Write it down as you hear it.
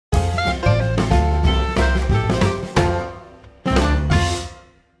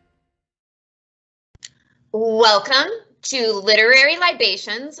Welcome to Literary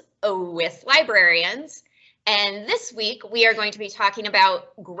Libations with Librarians. And this week we are going to be talking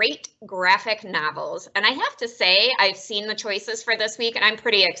about great graphic novels. And I have to say, I've seen the choices for this week and I'm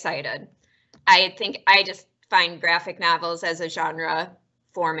pretty excited. I think I just find graphic novels as a genre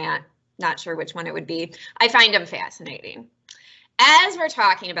format, not sure which one it would be. I find them fascinating. As we're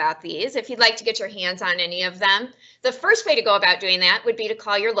talking about these, if you'd like to get your hands on any of them, the first way to go about doing that would be to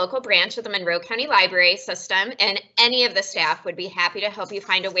call your local branch of the Monroe County Library System, and any of the staff would be happy to help you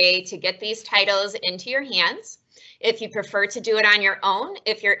find a way to get these titles into your hands. If you prefer to do it on your own,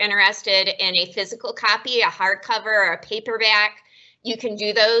 if you're interested in a physical copy, a hardcover, or a paperback, you can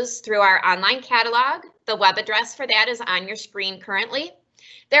do those through our online catalog. The web address for that is on your screen currently.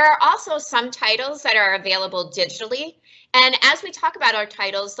 There are also some titles that are available digitally. And as we talk about our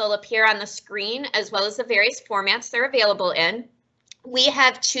titles, they'll appear on the screen as well as the various formats they're available in. We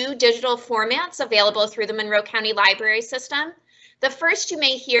have two digital formats available through the Monroe County Library System. The first you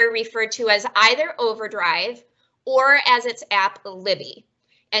may hear referred to as either Overdrive or as its app Libby.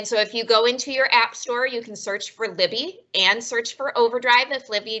 And so if you go into your app store, you can search for Libby and search for Overdrive if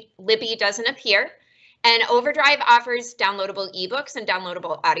Libby doesn't appear. And Overdrive offers downloadable ebooks and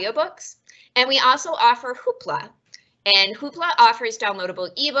downloadable audiobooks. And we also offer Hoopla. And Hoopla offers downloadable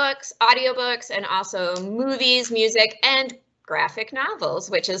ebooks, audiobooks, and also movies, music, and graphic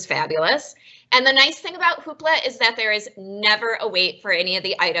novels, which is fabulous. And the nice thing about Hoopla is that there is never a wait for any of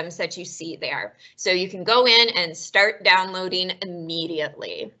the items that you see there. So you can go in and start downloading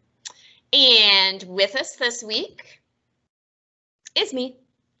immediately. And with us this week is me,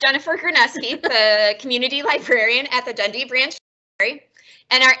 Jennifer Graneski, the community librarian at the Dundee Branch Library.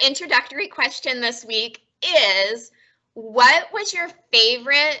 And our introductory question this week is, what was your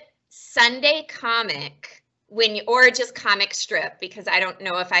favorite Sunday comic or just comic strip? Because I don't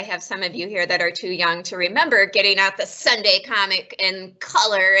know if I have some of you here that are too young to remember getting out the Sunday comic in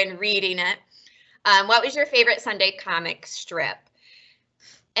color and reading it. What was your favorite Sunday comic strip?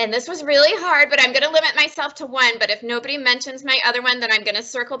 And this was really hard, but I'm going to limit myself to one. But if nobody mentions my other one, then I'm going to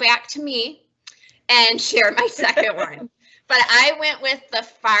circle back to me and share my second one. But I went with The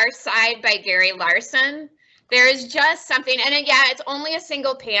Far Side by Gary Larson. There is just something, and yeah, it's only a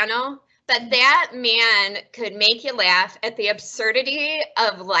single panel, but that man could make you laugh at the absurdity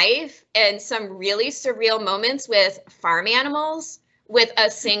of life and some really surreal moments with farm animals with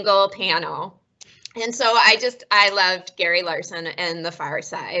a single panel. And so I loved Gary Larson and The Far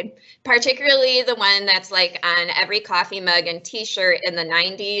Side, particularly the one that's like on every coffee mug and t-shirt in the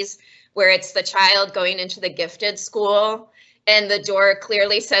 90s, where it's the child going into the gifted school. And the door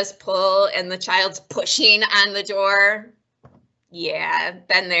clearly says pull and the child's pushing on the door. Yeah,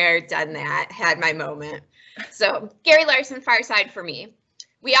 been there, done that, had my moment. So Gary Larson, Far Side for me.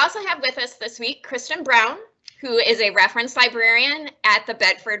 We also have with us this week Kristen Brown, who is a reference librarian at the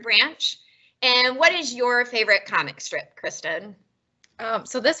Bedford branch. And what is your favorite comic strip, Kristen?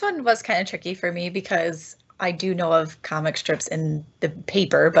 So this one was kind of tricky for me because I do know of comic strips in the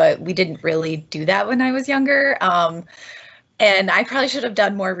paper, but we didn't really do that when I was younger. And I probably should have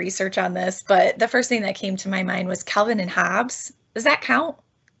done more research on this, but the first thing that came to my mind was Calvin and Hobbes. Does that count?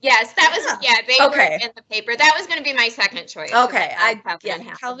 Yes, that was, they were in the paper. That was going to be my second choice. Okay,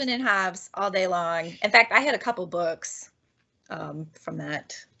 Calvin and Hobbes all day long. In fact, I had a couple books from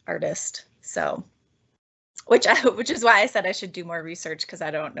that artist, so which is why I said I should do more research, because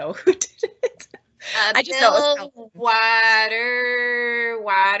I don't know who did it. I just know it was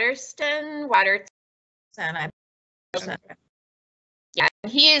Waterston. Yeah,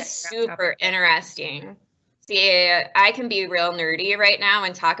 he is super interesting. See, I can be real nerdy right now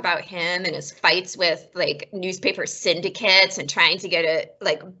and talk about him and his fights with like newspaper syndicates and trying to get it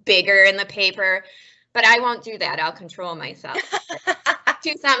like bigger in the paper, but I won't do that. I'll control myself.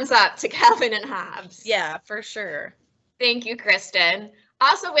 2 thumbs up to Calvin and Hobbes. Yeah, for sure. Thank you, Kristen.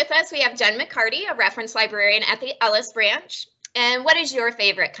 Also with us, we have Jen McCarty, a reference librarian at the Ellis branch. And what is your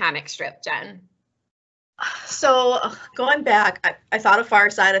favorite comic strip, Jen? So going back, I thought of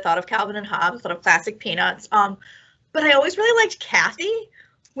Far Side, I thought of Calvin and Hobbes, I thought of Classic Peanuts, but I always really liked Kathy,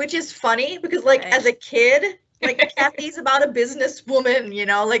 which is funny because like as a kid, like Kathy's about a businesswoman, you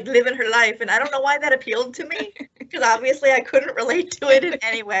know, like living her life, and I don't know why that appealed to me, because obviously I couldn't relate to it in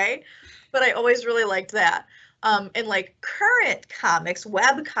any way, but I always really liked that. And like current comics,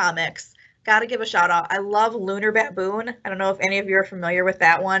 web comics, gotta give a shout out. I love Lunar Baboon. I don't know if any of you are familiar with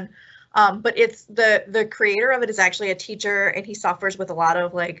that one. But it's the creator of it is actually a teacher, and he suffers with a lot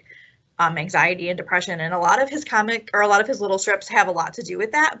of like anxiety and depression, and a lot of his little strips have a lot to do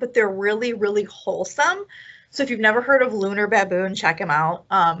with that, but they're really, really wholesome. So if you've never heard of Lunar Baboon, check him out.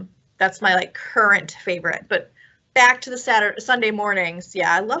 that's my like current favorite. But back to the Sunday mornings,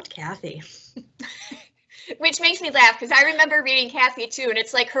 yeah, I loved Kathy. Which makes me laugh because I remember reading Kathy too, and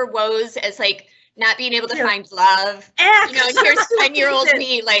it's like her woes as like not being able to find love. You know, and here's 10-year-old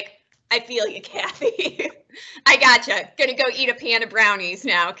me like, I feel you, Kathy. I gotcha. Gonna go eat a pan of brownies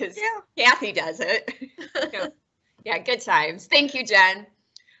now because Kathy does it. So, yeah, good times. Thank you, Jen.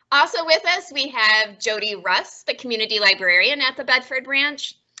 Also with us, we have Jody Russ, the community librarian at the Bedford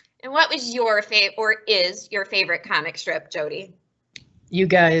branch. And what was your favorite, or is your favorite comic strip, Jody? You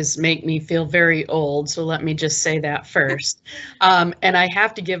guys make me feel very old, so let me just say that first. And I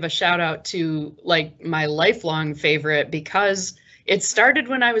have to give a shout out to like my lifelong favorite because it started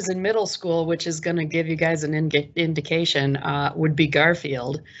when I was in middle school, which is going to give you guys an indication, would be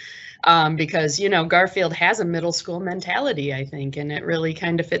Garfield. Because, you know, Garfield has a middle school mentality, I think, and it really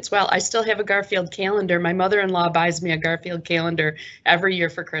kind of fits well. I still have a Garfield calendar. My mother-in-law buys me a Garfield calendar every year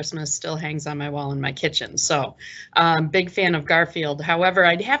for Christmas, still hangs on my wall in my kitchen. So big fan of Garfield. However,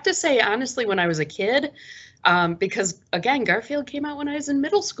 I'd have to say, honestly, when I was a kid, because, again, Garfield came out when I was in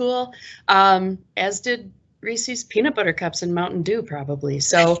middle school, as did Reese's Peanut Butter Cups and Mountain Dew, probably.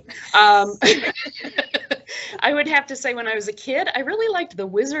 So I would have to say when I was a kid, I really liked The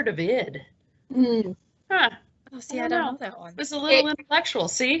Wizard of Id. Huh. Oh, see, I don't know that one. It was a little intellectual.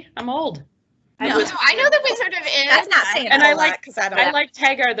 See, I'm old. I know The Wizard of Id. That's not saying and I like because I liked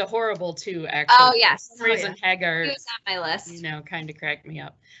Hagar the Horrible too, actually. Oh, yes. For some reason, Hagar, He was on my list. you know, kind of cracked me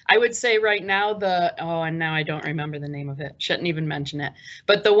up. I would say right now and now I don't remember the name of it. Shouldn't even mention it.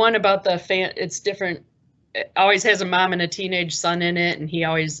 But the one about it's different. It always has a mom and a teenage son in it, and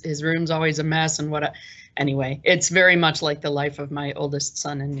his room's always a mess and anyway, it's very much like the life of my oldest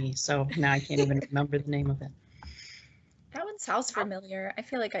son and me. So now I can't even remember the name of it. That one sounds familiar. I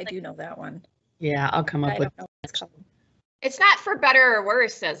feel like I do know that one. Yeah, I'll come up I with don't know what it's called. It's not For Better or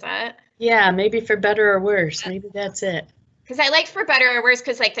Worse, is it? Yeah, maybe For Better or Worse. Maybe that's it. Because I liked For Better or Worse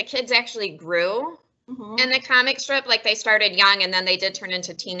because like the kids actually grew in the comic strip. Like they started young and then they did turn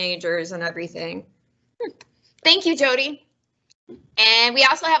into teenagers and everything. Thank you, Jody. And we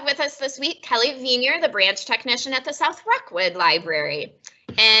also have with us this week Kelly Venier, the branch technician at the South Rockwood Library.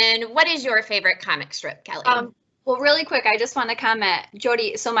 And what is your favorite comic strip, Kelly? Well, really quick, I just want to comment,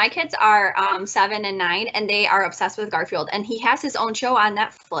 Jody. So my kids are 7 and 9, and they are obsessed with Garfield, and he has his own show on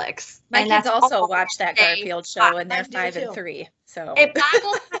Netflix. My kids also watch that Garfield show, and they're 5 and 3. So it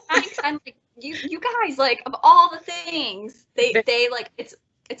boggles my mind. I'm like, you guys, like of all the things, they like it's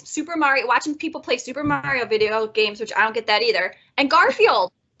Super Mario. Watching people play Super Mario video games, which I don't get that either, and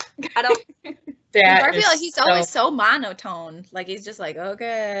Garfield. I don't. Garfield, he's always so monotone. Like he's just like,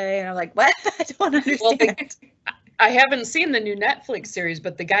 okay, and I'm like, what? I don't understand. I haven't seen the new Netflix series,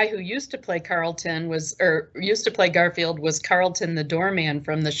 but the guy who used to play Garfield was Carlton the doorman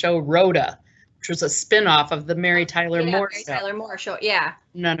from the show Rhoda, which was a spin-off of the Mary Tyler Moore show. Tyler Moore show, yeah.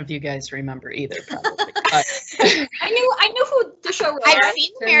 None of you guys remember either, probably. But I knew who the show was. I've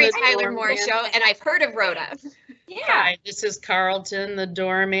seen the Mary Tyler Moore show, and I've heard of Rhoda. Yeah. Hi, this is Carlton the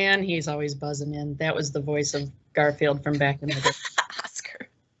doorman. He's always buzzing in. That was the voice of Garfield from back in the day. Oscar.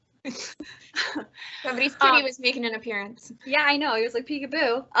 Somebody's kitty was making an appearance. Yeah, I know. He was like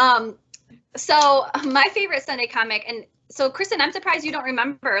peekaboo. So my favorite Sunday comic, and so Kristen, I'm surprised you don't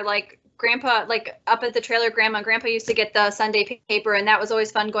remember, like Grandpa, like up at the trailer, Grandma and Grandpa used to get the Sunday paper, and that was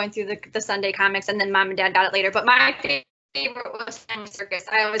always fun going through the Sunday comics, and then Mom and Dad got it later. But my favorite was Family Circus.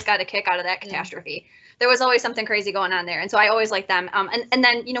 I always got a kick out of that catastrophe. There was always something crazy going on there, and so I always liked them. And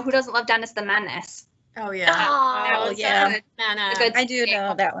then, you know, who doesn't love Dennis the Menace? Oh, yeah. Oh, yeah. I do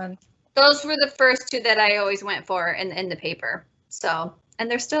know that one. Those were the first two that I always went for in the paper. So, and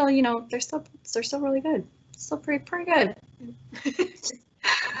they're still, you know, they're still really good. Still pretty good.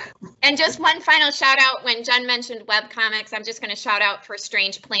 And just one final shout out, when Jen mentioned webcomics, I'm just going to shout out for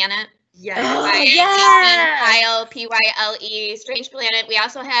Strange Planet. Yes. Kyle, Pyle, Strange Planet. We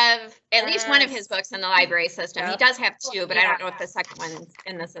also have at least one of his books in the library system. He does have two, but I don't know if the second one's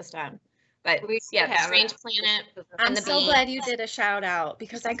in the system. But yeah, Strange Planet. I'm so glad you did a shout out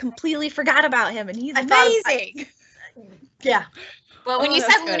because I completely forgot about him, and he's amazing. Yeah. Well, when you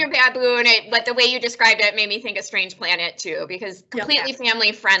said Lunar Baboon, but the way you described it made me think of Strange Planet too, because completely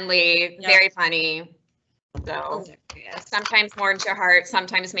family friendly, very funny. So sometimes warms your heart,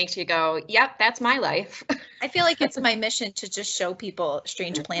 sometimes makes you go, yep, that's my life. I feel like it's my mission to just show people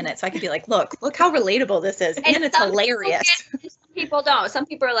Strange Planet, so I could be like, look how relatable this is, and it's hilarious. Some people don't. Some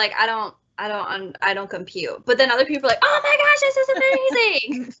people are like, I don't compute. But then other people are like, oh my gosh, this is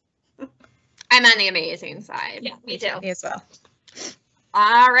amazing. I'm on the amazing side. Yeah, me too. Me as well.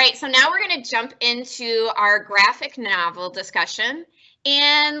 All right, so now we're going to jump into our graphic novel discussion.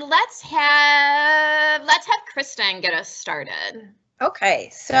 And let's have Kristen get us started. Okay,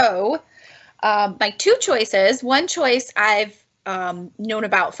 so my two choices. One choice I've known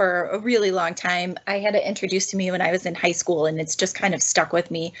about for a really long time. I had it introduced to me when I was in high school, and it's just kind of stuck with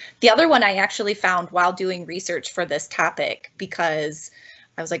me. The other one I actually found while doing research for this topic because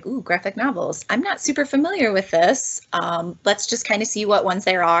I was like, ooh, graphic novels. I'm not super familiar with this. Let's just kind of see what ones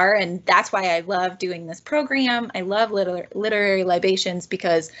there are. And that's why I love doing this program. I love literary libations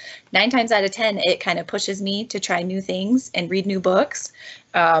because 9 times out of 10, it kind of pushes me to try new things and read new books.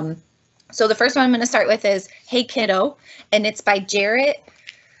 So the first one I'm going to start with is Hey Kiddo, and it's by Jarrett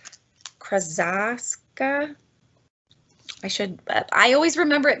Krasaska. I always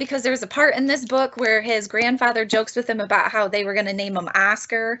remember it because there's a part in this book where his grandfather jokes with him about how they were going to name him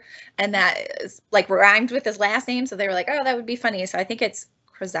Oscar, and that is like rhymed with his last name. So they were like, oh, that would be funny. So I think it's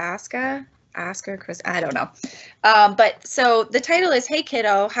Krasaska, Oscar, Chris, I don't know. But so the title is Hey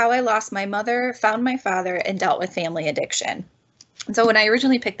Kiddo, How I Lost My Mother, Found My Father, and Dealt with Family Addiction. And so when I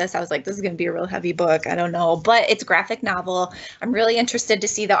originally picked this, I was like, this is going to be a real heavy book. I don't know, but it's a graphic novel. I'm really interested to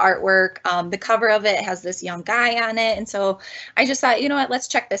see the artwork. The cover of it has this young guy on it. And so I just thought, you know what, let's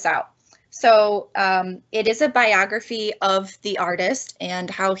check this out. So it is a biography of the artist and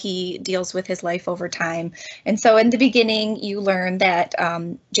how he deals with his life over time. And so in the beginning, you learn that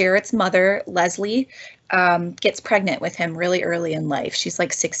Jarrett's mother, Leslie, gets pregnant with him really early in life. She's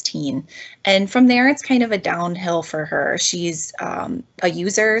like 16. And from there, it's kind of a downhill for her. She's a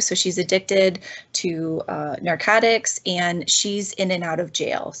user, so she's addicted to narcotics, and she's in and out of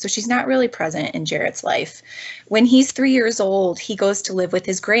jail. So she's not really present in Jarrett's life. When he's 3 years old, he goes to live with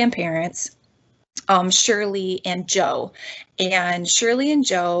his grandparents, Shirley and Joe. And Shirley and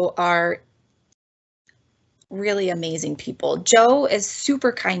Joe are really amazing people. Joe is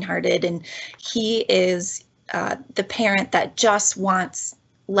super kind-hearted, and he is the parent that just wants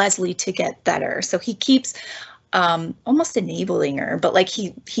Leslie to get better. So he keeps almost enabling her, but like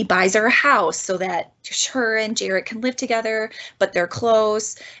he buys her a house so that her and Jarrett can live together, but they're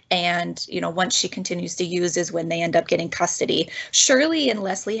close. And, you know, once she continues to use is when they end up getting custody. Shirley and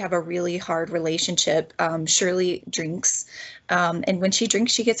Leslie have a really hard relationship. Shirley drinks, and when she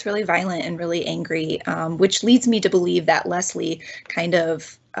drinks, she gets really violent and really angry, which leads me to believe that Leslie kind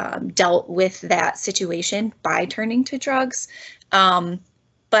of dealt with that situation by turning to drugs.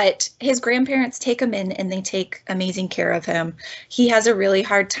 But his grandparents take him in and they take amazing care of him. He has a really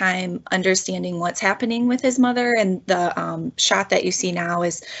hard time understanding what's happening with his mother. And the shot that you see now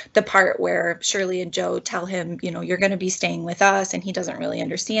is the part where Shirley and Joe tell him, you know, you're going to be staying with us. And he doesn't really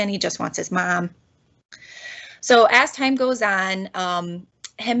understand. He just wants his mom. So as time goes on,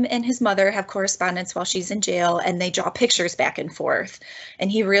 him and his mother have correspondence while she's in jail, and they draw pictures back and forth.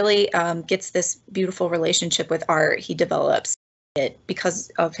 And he really gets this beautiful relationship with art he develops it because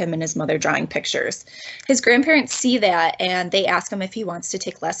of him and his mother drawing pictures. His grandparents see that and they ask him if he wants to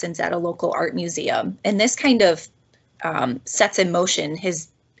take lessons at a local art museum. And this kind of sets in motion his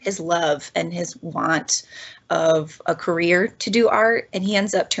love and his want of a career to do art, and he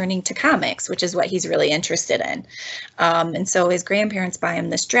ends up turning to comics, which is what he's really interested in. And so his grandparents buy him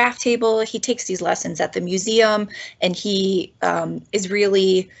this draft table. He takes these lessons at the museum, and he is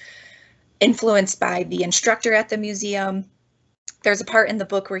really influenced by the instructor at the museum. There's a part in the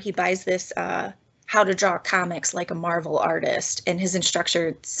book where he buys this how to draw comics like a Marvel artist, and his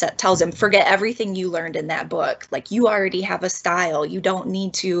instructor tells him, forget everything you learned in that book. Like, you already have a style. You don't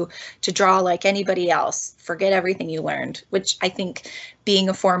need to draw like anybody else. Forget everything you learned, which I think, being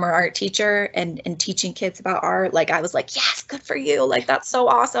a former art teacher and teaching kids about art, like, I was like, yes, good for you. Like, that's so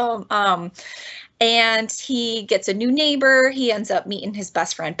awesome. And he gets a new neighbor. He ends up meeting his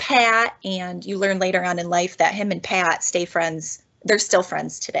best friend, Pat. And you learn later on in life that him and Pat stay friends. They're still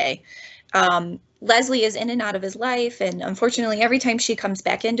friends today. Leslie is in and out of his life. And unfortunately, every time she comes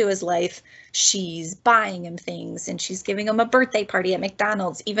back into his life, she's buying him things and she's giving him a birthday party at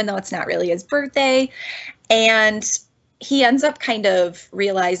McDonald's, even though it's not really his birthday. And he ends up kind of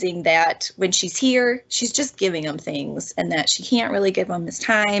realizing that when she's here, she's just giving him things and that she can't really give him his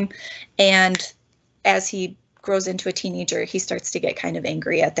time. And as he grows into a teenager, he starts to get kind of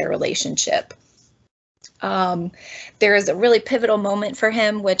angry at their relationship. There is a really pivotal moment for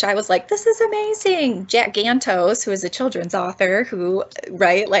him, which I was like, this is amazing. Jack Gantos, who is a children's author, who,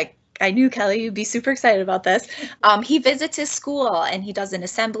 right, like, I knew, Kelly, you'd be super excited about this. He visits his school and he does an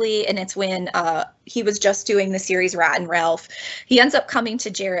assembly, and it's when he was just doing the series Rotten Ralph. He ends up coming to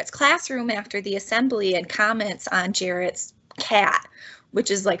Jarrett's classroom after the assembly and comments on Jarrett's cat,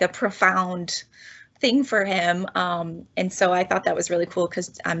 which is like a profound thing for him. And so I thought that was really cool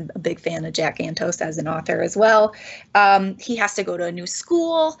because I'm a big fan of Jack Antos as an author as well. He has to go to a new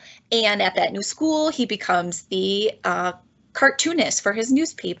school, and at that new school, he becomes the cartoonist for his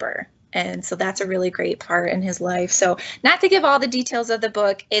newspaper. And so that's a really great part in his life. So not to give all the details of the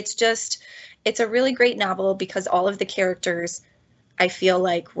book, it's a really great novel because all of the characters, I feel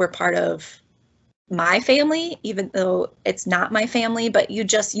like, were part of my family, even though it's not my family, but you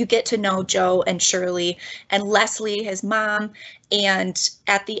get to know Joe and Shirley and Leslie, his mom. And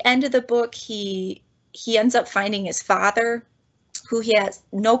at the end of the book, he ends up finding his father, who he has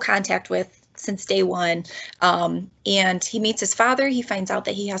no contact with since day one. And he meets his father. He finds out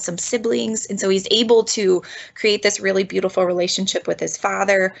that he has some siblings. And so he's able to create this really beautiful relationship with his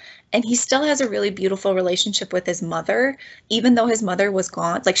father. And he still has a really beautiful relationship with his mother, even though his mother was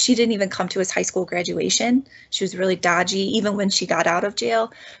gone. Like, she didn't even come to his high school graduation. She was really dodgy, even when she got out of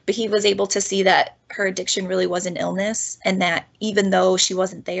jail. But he was able to see that her addiction really was an illness, and that even though she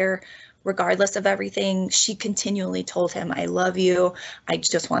wasn't there, regardless of everything, she continually told him, I love you. I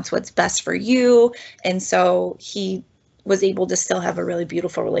just want what's best for you. And so he was able to still have a really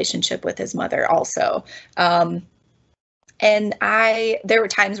beautiful relationship with his mother also. And there were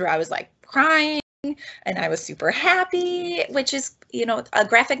times where I was like crying and I was super happy, which is, a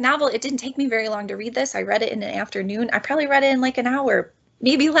graphic novel. It didn't take me very long to read this. I read it in an afternoon. I probably read it in like an hour,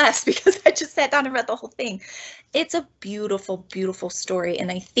 maybe less, because I just sat down and read the whole thing. It's a beautiful, beautiful story, and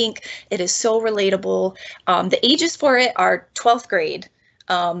I think it is so relatable. The ages for it are 12th grade.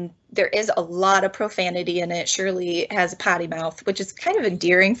 There is a lot of profanity in it. Shirley has a potty mouth, which is kind of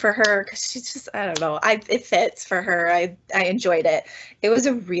endearing for her because she's just, I don't know, it fits for her. I enjoyed it. It was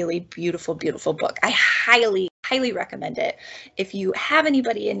a really beautiful, beautiful book. I highly recommend it. If you have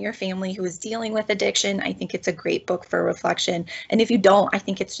anybody in your family who is dealing with addiction, I think it's a great book for reflection. And if you don't, I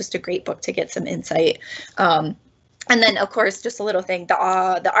think it's just a great book to get some insight. And then, of course, just a little thing,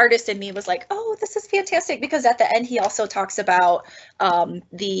 the artist in me was like, oh, this is fantastic, because at the end he also talks about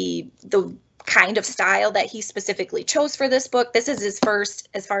the kind of style that he specifically chose for this book. This is his first,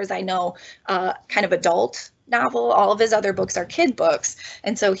 as far as I know, kind of adult novel. All of his other books are kid books,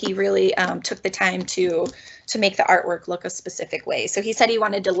 and so he really took the time to make the artwork look a specific way. So he said he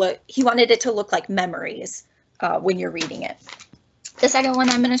wanted it to look like memories when you're reading it. The second one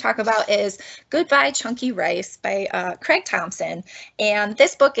I'm going to talk about is Goodbye Chunky Rice by Craig Thompson. And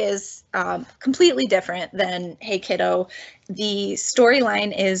this book is completely different than Hey Kiddo. The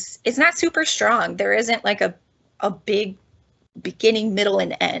storyline is not super strong. There isn't like a big beginning, middle,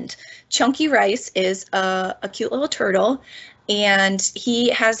 and end. Chunky Rice is a cute little turtle, and he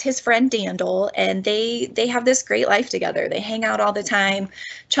has his friend Dandel, and they have this great life together. They hang out all the time.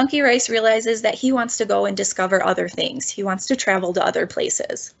 Chunky Rice realizes that he wants to go and discover other things. He wants to travel to other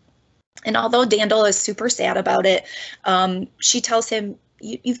places. And although Dandel is super sad about it, she tells him,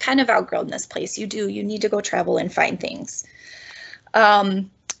 you've kind of outgrown this place. You need to go travel and find things.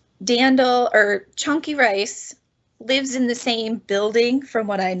 Chunky Rice lives in the same building, from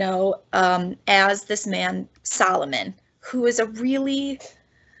what I know, as this man, Solomon, who is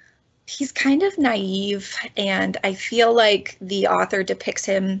he's kind of naive, and I feel like the author depicts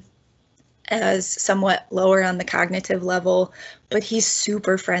him as somewhat lower on the cognitive level, but he's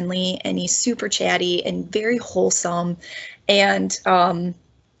super friendly and he's super chatty and very wholesome. And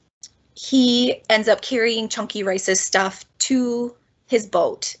he ends up carrying Chunky Rice's stuff to his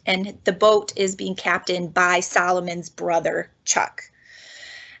boat, and the boat is being captained by Solomon's brother, Chuck.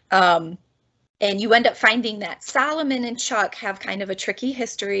 And you end up finding that Solomon and Chuck have kind of a tricky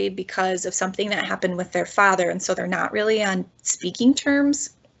history because of something that happened with their father, and so they're not really on speaking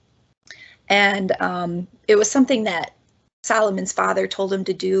terms. And it was something that Solomon's father told him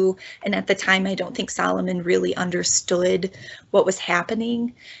to do, and at the time I don't think Solomon really understood what was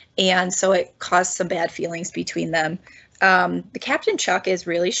happening, and so it caused some bad feelings between them. The Captain Chuck is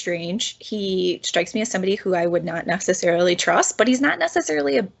really strange. He strikes me as somebody who I would not necessarily trust, but he's not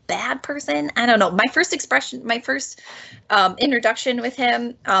necessarily a bad person. I don't know. My first introduction with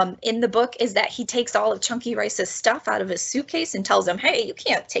him in the book is that he takes all of Chunky Rice's stuff out of his suitcase and tells him, hey, you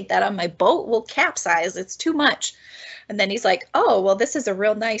can't take that on my boat. We'll capsize. It's too much. And then he's like, oh, well, this is a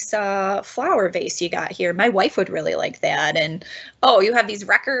real nice flower vase you got here. My wife would really like that. And, oh, you have these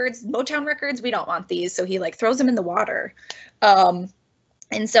records, Motown records? We don't want these. So he like throws them in the water. And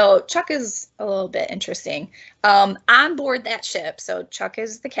so Chuck is a little bit interesting. On board that ship, so Chuck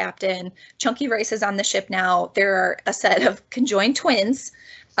is the captain. Chunky Rice is on the ship now. There are a set of conjoined twins,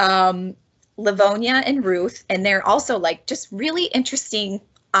 Livonia and Ruth. And they're also like just really interesting,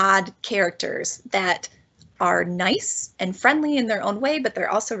 odd characters that are nice and friendly in their own way, but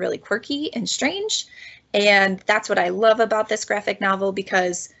they're also really quirky and strange. And that's what I love about this graphic novel,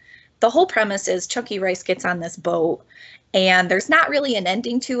 because the whole premise is Chunky Rice gets on this boat and there's not really an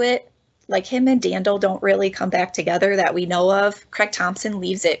ending to it. Like, him and Dandel don't really come back together that we know of. Craig Thompson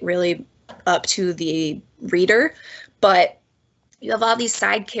leaves it really up to the reader, but you have all these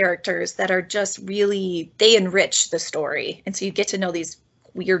side characters that are just really, they enrich the story. And so you get to know these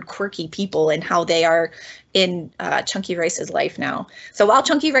weird, quirky people and how they are in Chunky Rice's life now. So while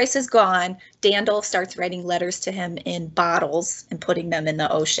Chunky Rice is gone, Dandel starts writing letters to him in bottles and putting them in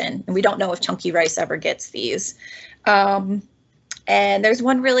the ocean. And we don't know if Chunky Rice ever gets these. And there's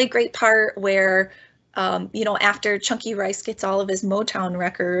one really great part where, you know, after Chunky Rice gets all of his Motown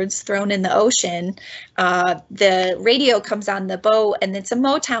records thrown in the ocean, the radio comes on the boat and it's a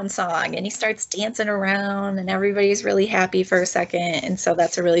Motown song and he starts dancing around and everybody's really happy for a second. And so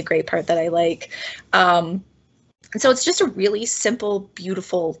that's a really great part that I like. And so it's just a really simple,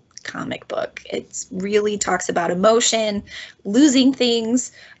 beautiful comic book. It really talks about emotion, losing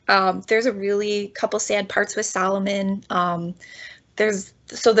things. There's a really couple sad parts with Solomon.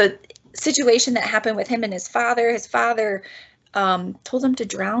 So the situation that happened with him and his father told him to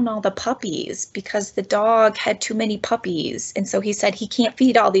drown all the puppies because the dog had too many puppies. And so he said, he can't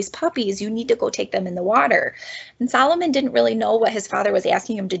feed all these puppies. You need to go take them in the water. And Solomon didn't really know what his father was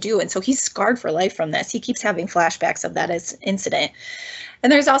asking him to do. And so he's scarred for life from this. He keeps having flashbacks of that incident.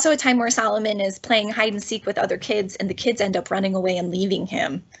 And there's also a time where Solomon is playing hide and seek with other kids and the kids end up running away and leaving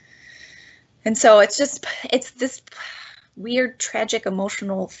him. And so it's this weird, tragic,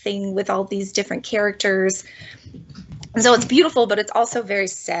 emotional thing with all these different characters. And so it's beautiful, but it's also very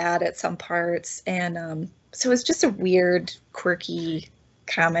sad at some parts. And so it's just a weird, quirky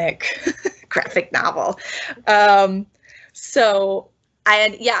comic graphic novel. Like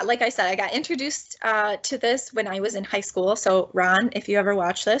I said, I got introduced to this when I was in high school. So Ron, if you ever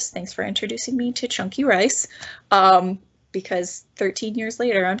watch this, thanks for introducing me to Chunky Rice. Because 13 years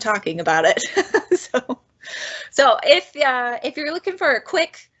later, I'm talking about it. So if you're looking for a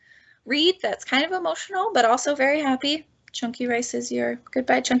quick read that's kind of emotional, but also very happy, Goodbye Chunky Rice is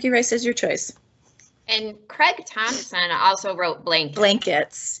your choice. And Craig Thompson also wrote Blankets.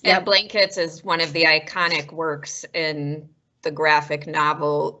 Blankets. Yeah, Blankets is one of the iconic works in the graphic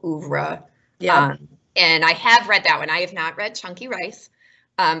novel oeuvre. Yeah. And I have read that one. I have not read Chunky Rice,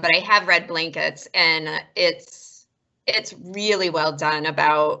 but I have read Blankets, and it's really well done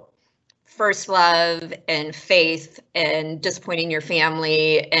about first love and faith and disappointing your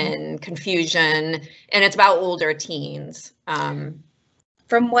family and confusion, and it's about older teens.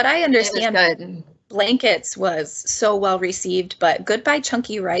 From what I understand, Blankets was so well received, but Goodbye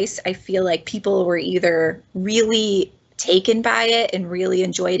Chunky Rice, I feel like people were either really taken by it and really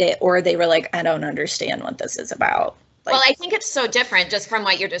enjoyed it, or they were like, I don't understand what this is about. Like, well, I think it's so different just from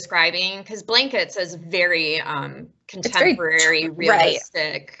what you're describing, because Blankets is very contemporary,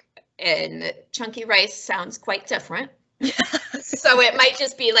 realistic, and Chunky Rice sounds quite different. So it might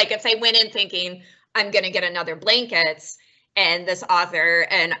just be like if they went in thinking, I'm going to get another Blankets, and this author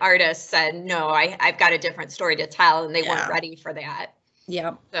and artist said, no, I've got a different story to tell, and they weren't ready for that.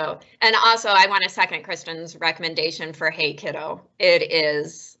 Yeah. So, and also I want to second Kristen's recommendation for Hey Kiddo. It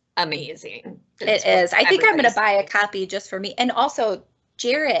is amazing. It is. I think I'm going to buy a copy just for me. And also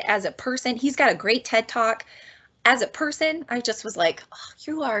Jarrett as a person, he's got a great TED Talk. As a person, I just was like, oh,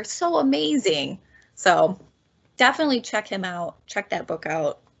 you are so amazing. So definitely check him out. Check that book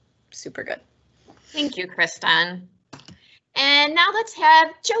out. Super good. Thank you, Kristen. And now let's have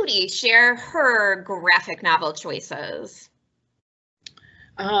Jody share her graphic novel choices.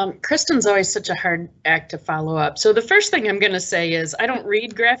 Kristen's always such a hard act to follow up. So the first thing I'm going to say is I don't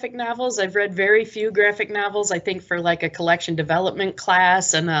read graphic novels. I've read very few graphic novels, I think for like a collection development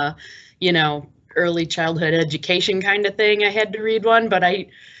class and a, early childhood education kind of thing. I had to read one, but I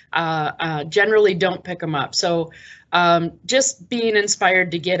generally don't pick them up. So just being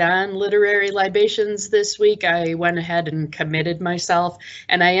inspired to get on Literary Libations this week, I went ahead and committed myself,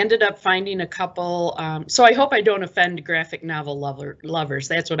 and I ended up finding a couple. So I hope I don't offend graphic novel lovers.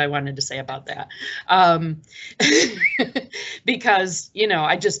 That's what I wanted to say about that. Because,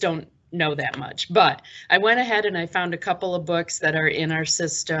 I just don't know that much, but I went ahead and I found a couple of books that are in our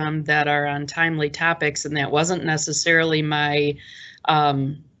system that are on timely topics, and that wasn't necessarily my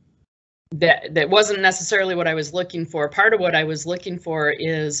that wasn't necessarily what I was looking for. Part of what I was looking for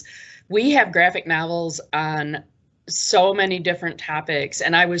is we have graphic novels on so many different topics,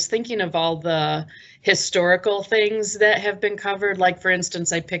 and I was thinking of all the historical things that have been covered. Like, for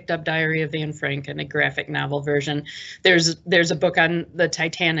instance, I picked up Diary of Anne Frank in a graphic novel version. There's a book on the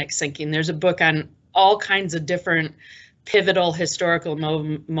Titanic sinking. There's a book on all kinds of different pivotal historical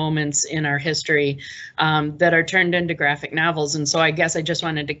moments in our history that are turned into graphic novels. And so I guess I just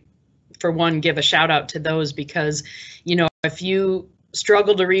wanted to, for one, give a shout out to those, because, you know, if you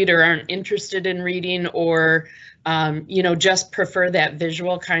struggle to read or aren't interested in reading, or you know, just prefer that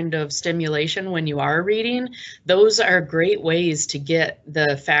visual kind of stimulation when you are reading, those are great ways to get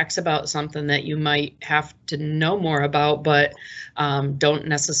the facts about something that you might have to know more about, but don't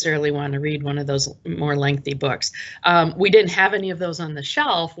necessarily want to read one of those more lengthy books. We didn't have any of those on the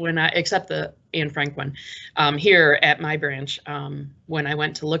shelf when except the Anne Frank one, here at my branch when I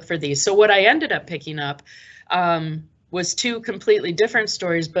went to look for these. So what I ended up picking up was two completely different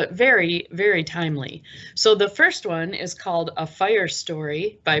stories, but very, very timely. So the first one is called A Fire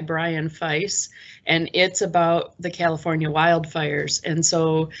Story by Brian Feiss, and it's about the California wildfires. And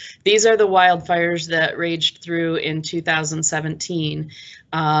so these are the wildfires that raged through in 2017.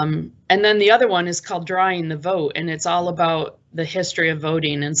 And then the other one is called Drawing the Vote, and it's all about the history of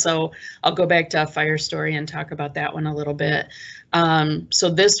voting. And so I'll go back to A Fire Story and talk about that one a little bit. So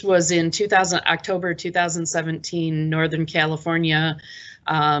this was in October 2017, Northern California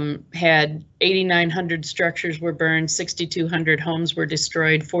had 8,900 structures were burned, 6,200 homes were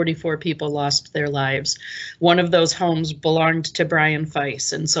destroyed, 44 people lost their lives. One of those homes belonged to Brian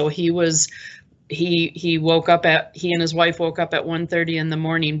Feiss, and so he and his wife woke up at 1:30 in the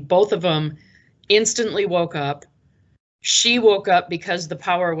morning. Both of them instantly woke up. She woke up because the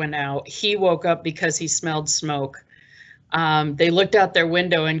power went out. He woke up because he smelled smoke. They looked out their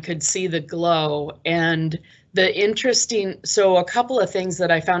window and could see the glow. And so a couple of things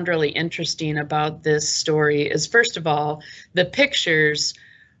that I found really interesting about this story is, first of all, the pictures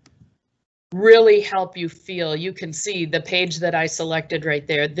really help you feel. You can see the page that I selected right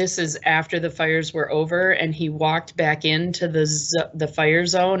there. This is after the fires were over, and he walked back into the fire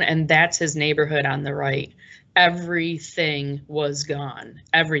zone, and that's his neighborhood on the right. Everything was gone.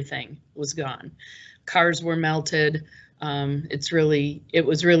 Everything was gone. Cars were melted. It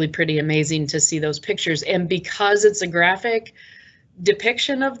was really pretty amazing to see those pictures. And because it's a graphic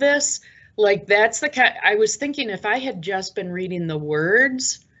depiction of this, like that's the kind, I was thinking if I had just been reading the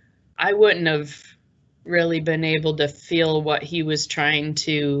words, I wouldn't have really been able to feel what he was trying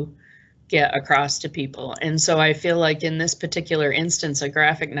to get across to people. And so I feel like in this particular instance, a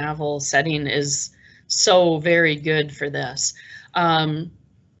graphic novel setting is so very good for this.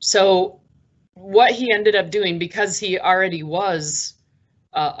 So what he ended up doing, because he already was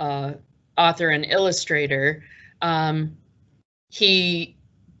a author and illustrator, he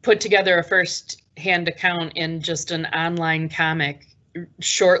put together a first-hand account in just an online comic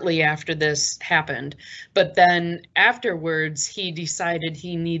shortly after this happened. But then afterwards, he decided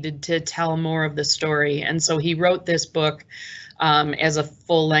he needed to tell more of the story. And so he wrote this book as a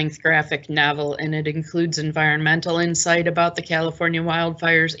full-length graphic novel, and it includes environmental insight about the California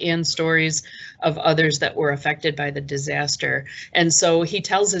wildfires and stories of others that were affected by the disaster. And so he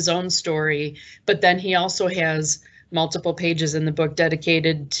tells his own story, but then he also has multiple pages in the book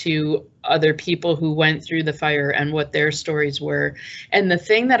dedicated to other people who went through the fire and what their stories were. And the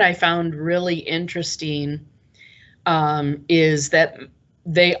thing that I found really interesting is that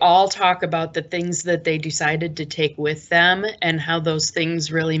they all talk about the things that they decided to take with them and how those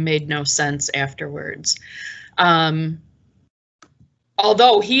things really made no sense afterwards.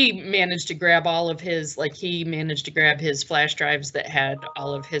 Although he managed to grab all of his, he managed to grab his flash drives that had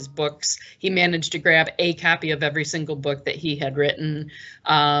all of his books. He managed to grab a copy of every single book that he had written,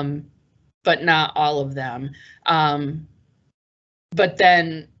 but not all of them. But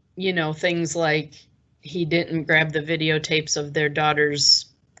then, you know, things like he didn't grab the videotapes of their daughters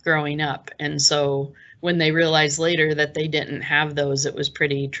growing up. And so when they realized later that they didn't have those, it was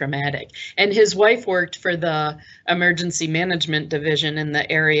pretty traumatic. And his wife worked for the emergency management division in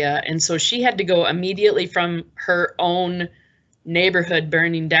the area. And so she had to go immediately from her own neighborhood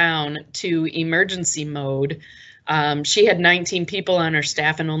burning down to emergency mode. She had 19 people on her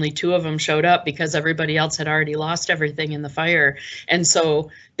staff and only 2 of them showed up because everybody else had already lost everything in the fire. And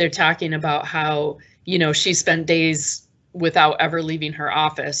so they're talking about how, you know, she spent days without ever leaving her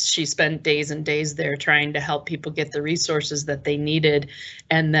office. She spent days and days there trying to help people get the resources that they needed.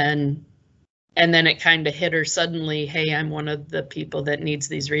 And then it kind of hit her suddenly, hey, I'm one of the people that needs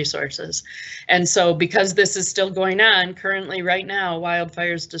these resources. And so because this is still going on currently right now,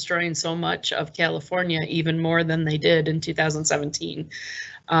 wildfires destroying so much of California, even more than they did in 2017.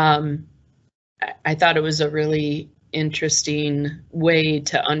 I thought it was a really interesting way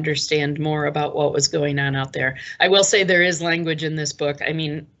to understand more about what was going on out there. I will say there is language in this book. I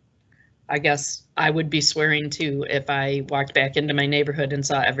mean, I guess I would be swearing too if I walked back into my neighborhood and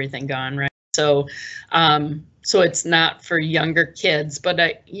saw everything gone, right? So, so it's not for younger kids, but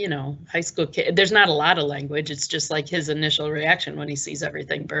high school kid, there's not a lot of language. It's just like his initial reaction when he sees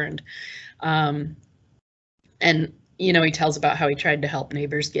everything burned. And, he tells about how he tried to help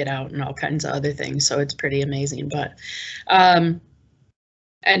neighbors get out and all kinds of other things. So it's pretty amazing. But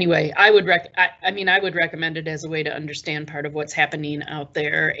anyway, I would recommend it as a way to understand part of what's happening out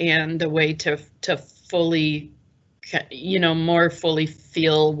there and a way to fully, more fully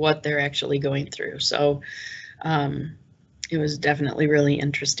feel what they're actually going through. So it was definitely really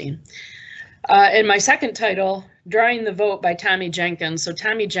interesting. And my second title, Drawing the Vote by Tommy Jenkins. So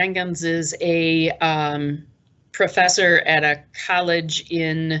Tommy Jenkins is a professor at a college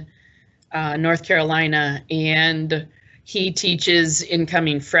in North Carolina, and he teaches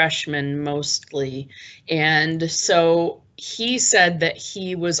incoming freshmen mostly. And so he said that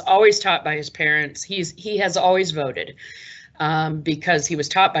he was always taught by his parents. He has always voted because he was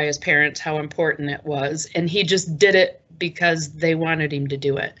taught by his parents how important it was, and he just did it because they wanted him to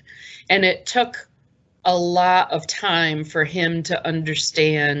do it. And it took a lot of time for him to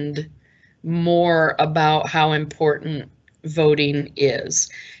understand more about how important voting is.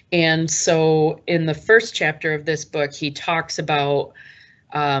 And so in the first chapter of this book, he talks about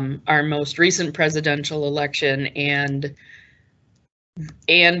our most recent presidential election and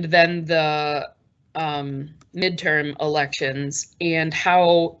then the midterm elections, and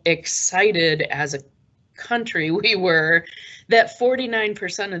how excited as a country we were that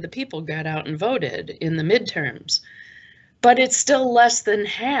 49% of the people got out and voted in the midterms. But it's still less than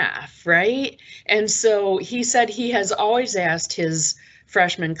half, right? And so he said he has always asked his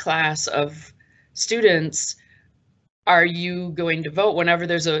freshman class of students, are you going to vote? Whenever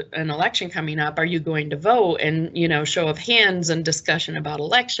there's an election coming up, are you going to vote? And, show of hands and discussion about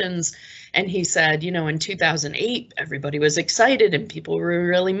elections. And he said, in 2008, everybody was excited and people were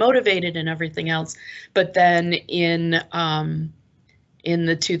really motivated and everything else. But then in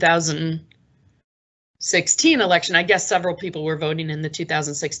the 2016 election, I guess several people were voting in the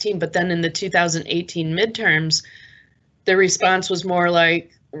 2016, but then in the 2018 midterms, the response was more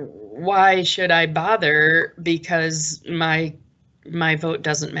like, why should I bother? Because my vote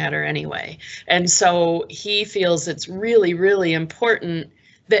doesn't matter anyway. And so he feels it's really, really important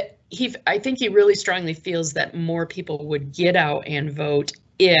that I think he really strongly feels that more people would get out and vote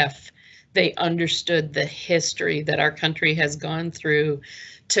if they understood the history that our country has gone through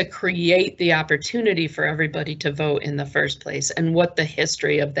to create the opportunity for everybody to vote in the first place, and what the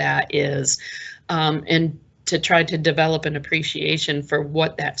history of that is, and to try to develop an appreciation for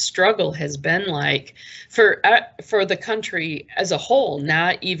what that struggle has been like for the country as a whole,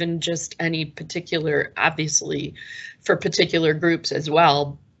 not even just any particular, obviously for particular groups as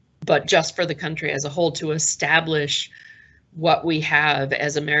well, but just for the country as a whole, to establish what we have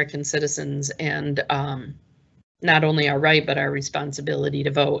as American citizens and not only our right, but our responsibility to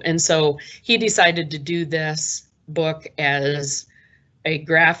vote. And so he decided to do this book as a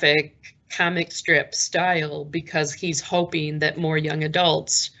graphic comic strip style because he's hoping that more young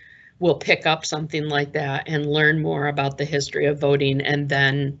adults will pick up something like that and learn more about the history of voting, and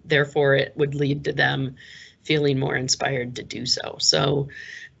then therefore it would lead to them feeling more inspired to do so. So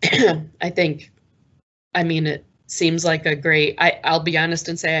I mean, it seems like a great, I'll be honest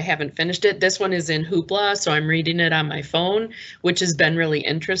and say I haven't finished it. This one is in Hoopla, so I'm reading it on my phone, which has been really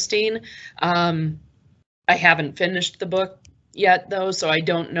interesting. I haven't finished the book yet though, so I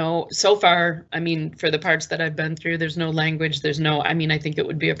don't know. So far, I mean, for the parts that I've been through, there's no language, I think it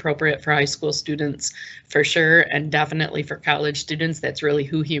would be appropriate for high school students for sure, and definitely for college students. That's really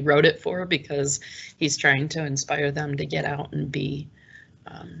who he wrote it for, because he's trying to inspire them to get out and be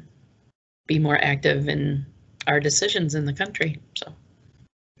more active in our decisions in the country. So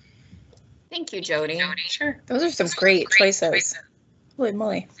thank you, Jody. Sure. Those are some great choices. Holy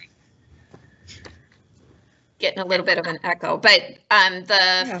moly. Getting a little bit of an echo, but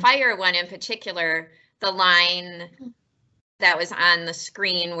the fire one in particular, the line that was on the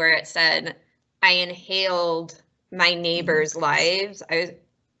screen where it said, I inhaled my neighbors' lives. I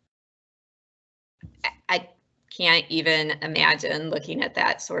can't even imagine looking at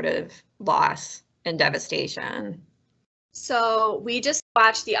that sort of loss and devastation. So we just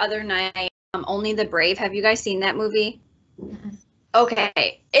watched the other night, Only the Brave. Have you guys seen that movie? Mm-hmm.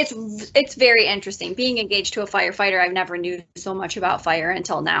 Okay, it's very interesting. Being engaged to a firefighter, I've never knew so much about fire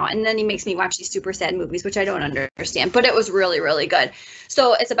until now. And then he makes me watch these super sad movies, which I don't understand, but it was really, really good.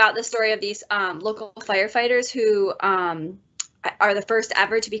 So it's about the story of these local firefighters who are the first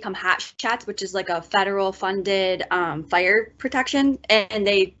ever to become hot shots, which is like a federal funded fire protection. And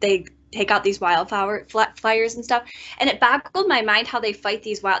they take out these fires and stuff. And it boggled my mind how they fight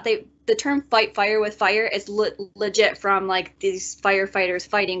these the term fight fire with fire is legit from like these firefighters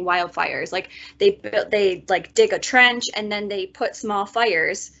fighting wildfires. Like they like dig a trench and then they put small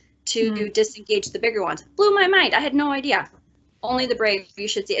fires to disengage the bigger ones. Blew my mind. I had no idea. Only the brave you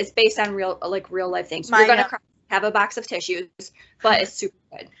should see. It's based on real life things. You're gonna have a box of tissues, but it's super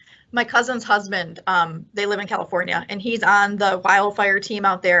good. My cousin's husband, they live in California, and he's on the wildfire team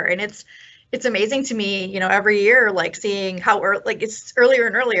out there, and it's amazing to me, you know, every year, like seeing how it's earlier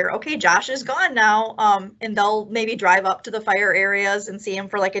and earlier. Okay, Josh is gone now, and they'll maybe drive up to the fire areas and see him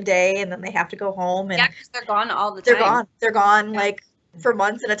for like a day, and then they have to go home. And yeah, because they're gone all the time. They're gone like for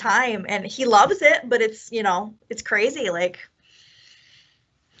months at a time, and he loves it, but it's, you know, it's crazy, like,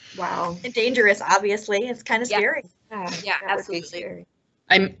 wow, and dangerous. Obviously, it's kind of scary. Yeah, absolutely.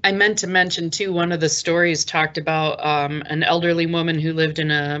 I meant to mention too, one of the stories talked about an elderly woman who lived in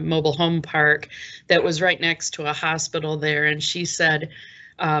a mobile home park that was right next to a hospital there. And she said,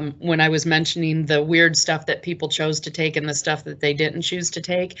 when I was mentioning the weird stuff that people chose to take and the stuff that they didn't choose to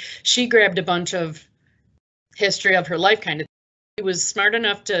take, she grabbed a bunch of history of her life kind of. She was smart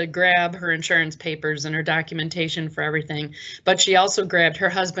enough to grab her insurance papers and her documentation for everything, but she also grabbed, her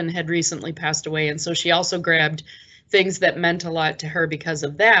husband had recently passed away, and so she also grabbed things that meant a lot to her because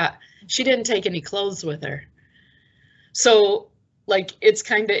of that. She didn't take any clothes with her. So like, it's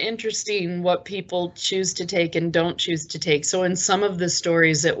kind of interesting what people choose to take and don't choose to take. So in some of the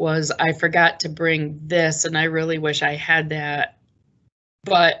stories it was, I forgot to bring this and I really wish I had that,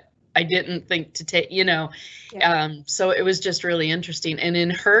 but I didn't think to take, you know. So it was just really interesting. And in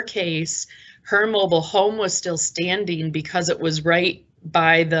her case, her mobile home was still standing because it was right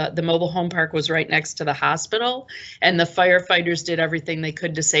by the mobile home park was right next to the hospital, and the firefighters did everything they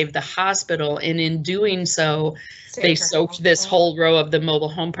could to save the hospital. And in doing so, they soaked this whole row of the mobile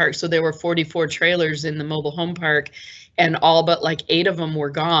home park. So there were 44 trailers in the mobile home park, and all but like 8 of them were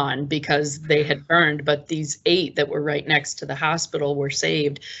gone because they had burned, but these 8 that were right next to the hospital were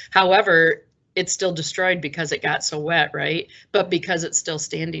saved. However, it's still destroyed because it got so wet, right? But because it's still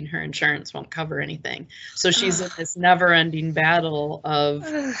standing, her insurance won't cover anything. So she's in this never-ending battle of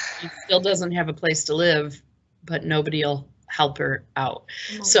she still doesn't have a place to live, but nobody will help her out.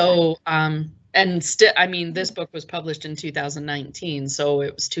 So, and still, I mean, this book was published in 2019, so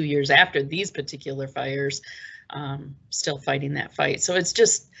it was 2 years after these particular fires, still fighting that fight. So it's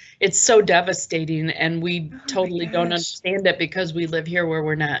just, it's so devastating, and we totally don't understand it because we live here where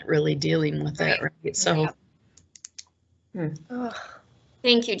we're not really dealing with it, right? So.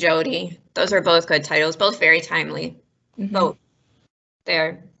 Thank you, Jody. Those are both good titles, both very timely. Both.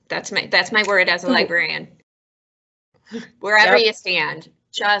 That's my word as a librarian. Wherever you stand,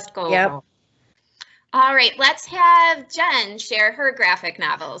 just go. All right, let's have Jen share her graphic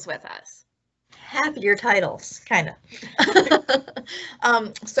novels with us. Happier titles, kind of.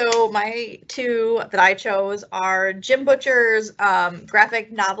 So my 2 that I chose are Jim Butcher's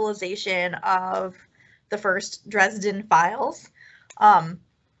graphic novelization of the first Dresden Files,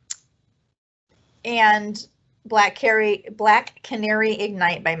 and Black Canary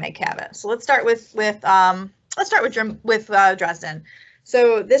Ignite by Meg Cabot. So let's start with Dresden.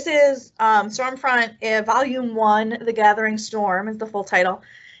 So this is Stormfront, Volume 1, The Gathering Storm is the full title.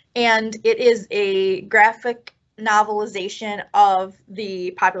 And it is a graphic novelization of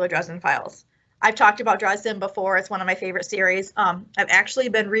the popular Dresden Files. I've talked about Dresden before. It's one of my favorite series. I've actually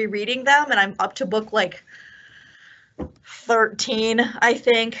been rereading them, and I'm up to book like 13, I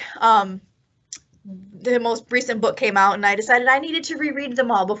think. The most recent book came out, and I decided I needed to reread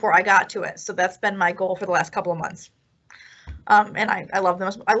them all before I got to it. So that's been my goal for the last couple of months. And I love them.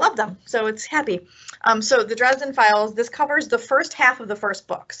 I love them. So it's happy. So the Dresden Files, this covers the first half of the first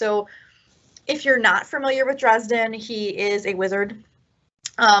book. So if you're not familiar with Dresden, he is a wizard.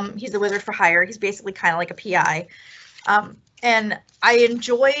 He's a wizard for hire. He's basically kind of like a PI. And I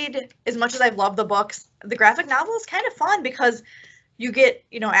enjoyed, as much as I've loved the books, the graphic novel is kind of fun because you get,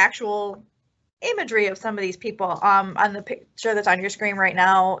 you know, actual imagery of some of these people. On the picture that's on your screen right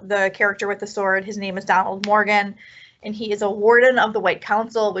now, the character with the sword, his name is Donald Morgan. And he is a warden of the White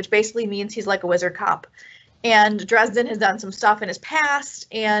Council, which basically means he's like a wizard cop. And Dresden has done some stuff in his past,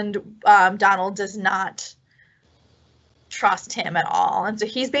 and Donald does not trust him at all. And so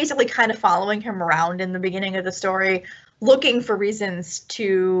he's basically kind of following him around in the beginning of the story, looking for reasons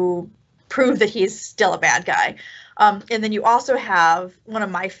to prove that he's still a bad guy. And then you also have one of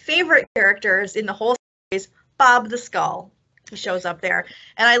my favorite characters in the whole series, Bob the Skull. He shows up there,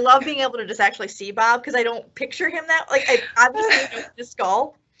 and I love being able to just actually see Bob because I don't picture him that, like, I obviously know the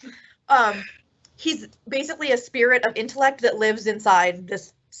skull. He's basically a spirit of intellect that lives inside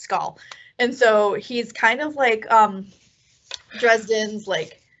this skull. And so he's kind of like Dresden's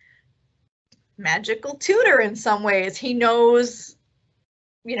like magical tutor in some ways. He knows,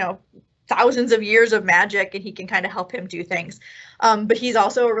 you know, thousands of years of magic, and he can kind of help him do things. But he's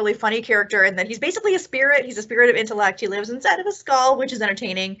also a really funny character in that he's basically a spirit. He's a spirit of intellect. He lives inside of a skull, which is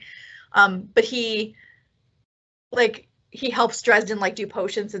entertaining. But he helps Dresden like do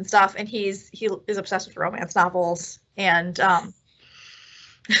potions and stuff, and he is obsessed with romance novels. And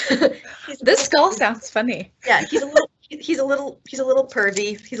this skull sounds funny. Yeah, he's a little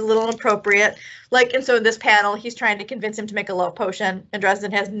pervy. He's a little inappropriate. Like, and so in this panel, he's trying to convince him to make a love potion, and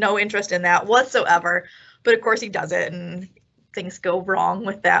Dresden has no interest in that whatsoever. But of course he does it, and things go wrong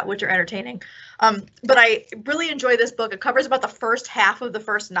with that, which are entertaining. But I really enjoy this book. It covers about the first half of the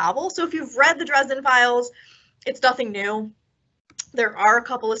first novel. So if you've read the Dresden Files, it's nothing new. There are a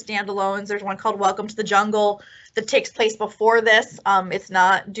couple of standalones. There's one called Welcome to the Jungle that takes place before this. It's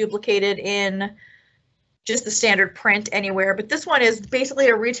not duplicated in just the standard print anywhere, but this one is basically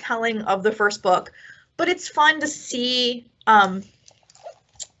a retelling of the first book. But it's fun to see kind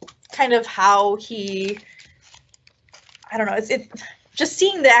of how he, I don't know, it's just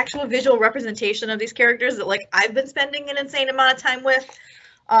seeing the actual visual representation of these characters that like I've been spending an insane amount of time with.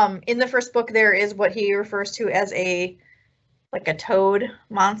 In the first book, there is what he refers to as a toad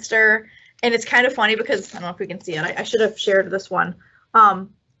monster. And it's kind of funny because, I don't know if we can see it, I should have shared this one.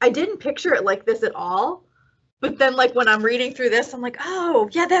 I didn't picture it like this at all. But then like when I'm reading through this, I'm like, oh,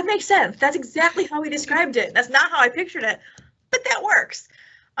 yeah, that makes sense. That's exactly how he described it. That's not how I pictured it, but that works.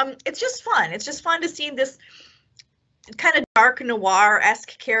 It's just fun. It's just fun to see this kind of dark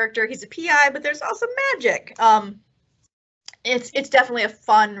noir-esque character. He's a PI, but there's also magic. It's definitely a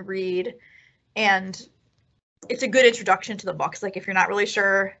fun read, and it's a good introduction to the books. Like if you're not really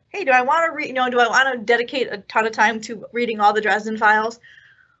sure, hey, do I want to read, do I want to dedicate a ton of time to reading all the Dresden Files?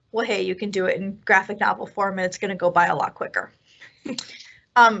 Well, hey, you can do it in graphic novel form, and it's going to go by a lot quicker.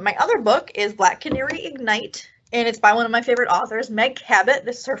 My other book is Black Canary Ignite, and it's by one of my favorite authors, Meg Cabot.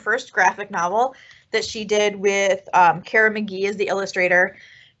 This is her first graphic novel that she did with Kara McGee as the illustrator,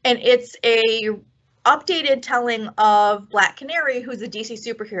 and it's a updated telling of Black Canary, who's a DC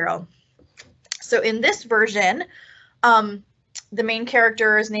superhero. So in this version, the main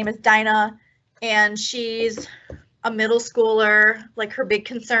character's name is Dinah, and she's a middle schooler. Like her big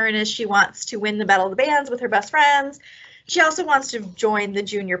concern is she wants to win the Battle of the Bands with her best friends. She also wants to join the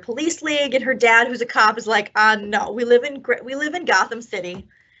Junior Police League, and her dad, who's a cop, is like, no, we live in Gotham City.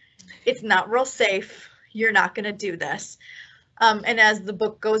 It's not real safe. You're not going to do this. And as the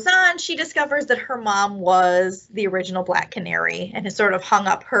book goes on, she discovers that her mom was the original Black Canary and has sort of hung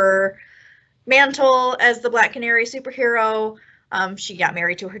up her mantle as the Black Canary superhero. She got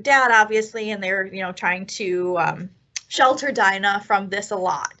married to her dad, obviously, and they're, trying to shelter Dinah from this a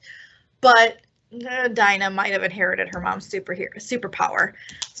lot. But Dinah might have inherited her mom's superpower.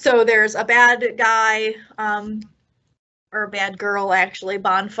 So there's a bad guy, or a bad girl, actually,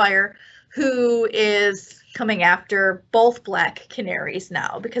 Bonfire, who is coming after both Black Canaries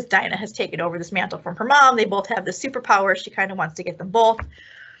now because Dinah has taken over this mantle from her mom. They both have the superpower. She kind of wants to get them both.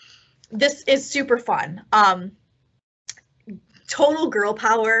 This is super fun. Total girl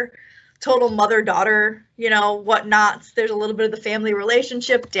power, total mother-daughter, whatnots. There's a little bit of the family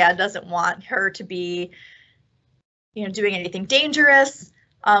relationship. Dad doesn't want her to be, doing anything dangerous.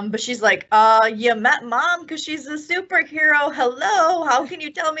 But she's like, you met mom because she's a superhero. Hello, how can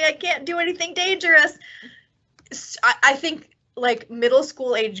you tell me I can't do anything dangerous? I think like middle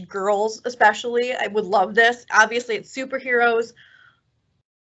school age girls, especially, I would love this. Obviously it's superheroes,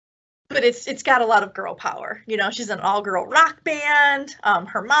 but it's got a lot of girl power. She's an all-girl rock band.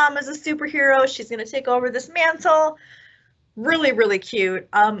 Her mom is a superhero. She's going to take over this mantle. Really, really cute.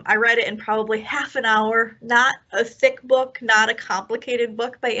 I read it in probably half an hour. Not a thick book, not a complicated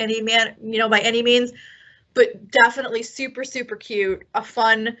book by any means, but definitely super, super cute. A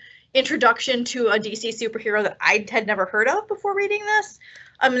fun introduction to a DC superhero that I had never heard of before reading this.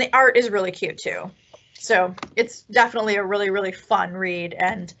 The art is really cute too. So it's definitely a really, really fun read.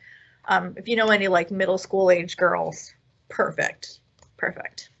 And if you know any like middle school age girls, perfect.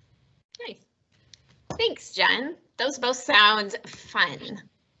 Nice. Thanks, Jen. Those both sound fun.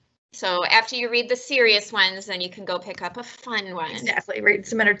 So after you read the serious ones, then you can go pick up a fun one. Exactly. Read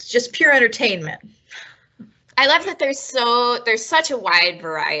some just pure entertainment. I love that there's such a wide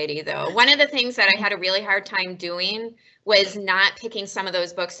variety, though. One of the things that I had a really hard time doing was not picking some of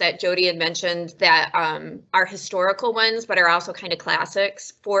those books that Jody had mentioned that are historical ones, but are also kind of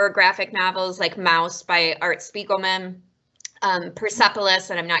classics for graphic novels, like Mouse by Art Spiegelman, Persepolis,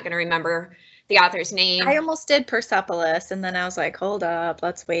 and I'm not going to remember the author's name. I almost did Persepolis, and then I was like, hold up,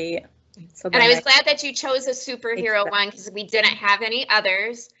 let's wait. So And I was glad that you chose a superhero one because we didn't have any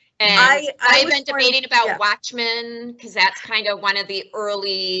others. And I've been debating about Watchmen because that's kind of one of the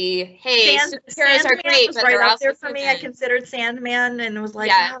early, hey, superheroes are great, was but right they're up also there for me. I considered Sandman and was like,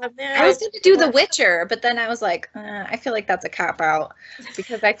 Yeah. oh, man. I was going to do The Witcher, but then I was like, I feel like that's a cop-out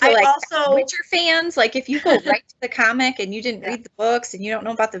because I feel like also, Witcher fans, like if you go right to the comic and you didn't read the books and you don't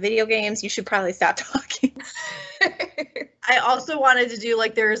know about the video games, you should probably stop talking. I also wanted to do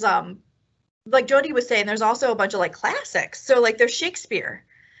like there's like Jody was saying, there's also a bunch of like classics. So like there's Shakespeare,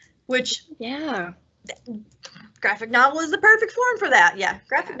 which graphic novel is the perfect form for that. Yeah,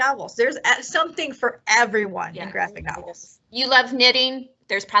 graphic novels. There's something for everyone in graphic novels. You love knitting,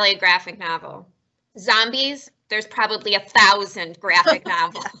 there's probably a graphic novel. Zombies, there's probably 1,000 graphic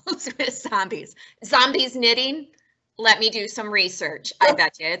novels with zombies. Zombies knitting, let me do some research. I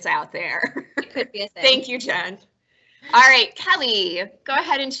bet you it's out there. It could be a thing. Thank you, Jen. All right, Kelly, go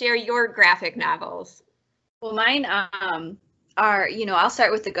ahead and share your graphic novels. Well, mine are, I'll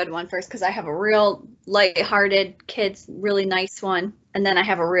start with the good one first because I have a real lighthearted kids, really nice one. And then I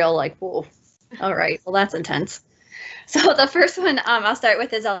have a real like, whoa, all right, well, that's intense. So the first one I'll start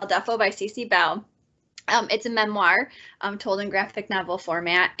with is El Defo by C.C. Bell. It's a memoir told in graphic novel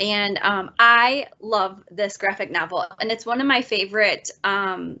format. And I love this graphic novel. And it's one of my favorite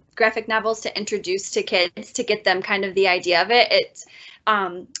graphic novels to introduce to kids to get them kind of the idea of it. It's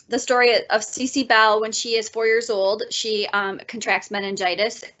the story of C.C. Bell. When she is 4 years old, she contracts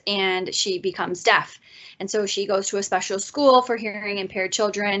meningitis and she becomes deaf. And so she goes to a special school for hearing impaired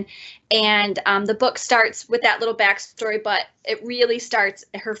children. And the book starts with that little backstory, but it really starts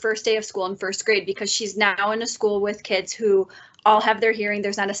her first day of school in first grade because she's now in a school with kids who all have their hearing.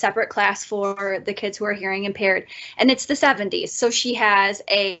 There's not a separate class for the kids who are hearing impaired. And it's the 70s. So she has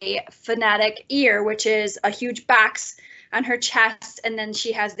a phonetic ear, which is a huge box on her chest, and then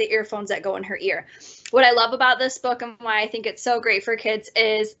she has the earphones that go in her ear. What I love about this book and why I think it's so great for kids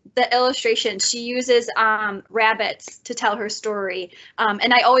is the illustration. She uses rabbits to tell her story.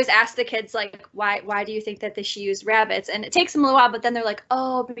 And I always ask the kids, like, why do you think that she used rabbits? And it takes them a little while, but then they're like,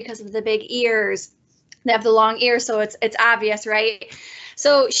 oh, because of the big ears. They have the long ears, so it's obvious, right?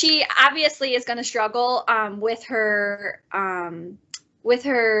 So she obviously is going to struggle with her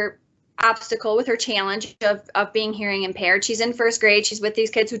obstacle, with her challenge of being hearing impaired. She's in first grade. She's with these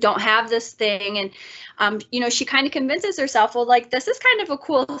kids who don't have this thing. And, she kind of convinces herself, well, like, this is kind of a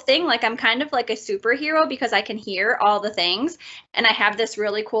cool thing. Like, I'm kind of like a superhero because I can hear all the things and I have this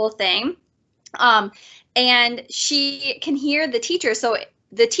really cool thing. And she can hear the teacher. So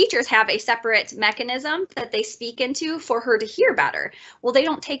the teachers have a separate mechanism that they speak into for her to hear better. Well, they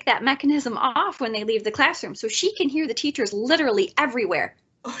don't take that mechanism off when they leave the classroom. So she can hear the teachers literally everywhere.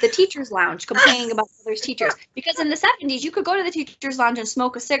 The teacher's lounge complaining about others' teachers. Because in the 70s, you could go to the teacher's lounge and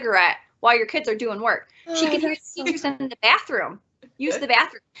smoke a cigarette while your kids are doing work. She could hear the teachers in the bathroom, use the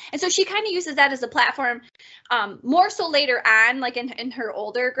bathroom. And so she kind of uses that as a platform, more so later on, like in her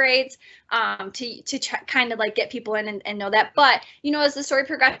older grades, to kind of like get people in and know that. But, as the story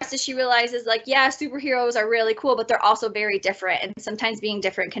progresses, she realizes like, yeah, superheroes are really cool, but they're also very different. And sometimes being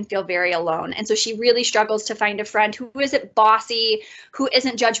different can feel very alone. And so she really struggles to find a friend who isn't bossy, who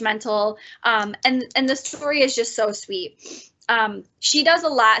isn't judgmental. And the story is just so sweet. She does a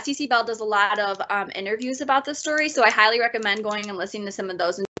lot, C.C. Bell does a lot of interviews about the story, so I highly recommend going and listening to some of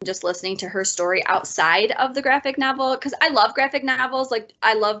those and just listening to her story outside of the graphic novel, because I love graphic novels. Like,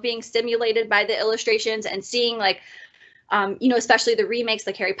 I love being stimulated by the illustrations and seeing, like, especially the remakes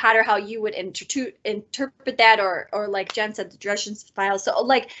like Harry Potter, how you would interpret that, or like Jen said, the Dresden Files. So,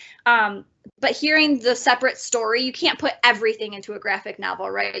 like, but hearing the separate story, you can't put everything into a graphic novel,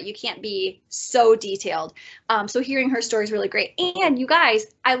 right? You can't be so detailed. So hearing her story is really great. And you guys,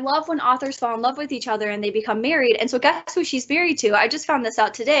 I love when authors fall in love with each other and they become married. And so guess who she's married to? I just found this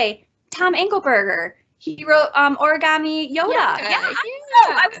out today. Tom Engelberger. He wrote Origami Yoda. Yeah.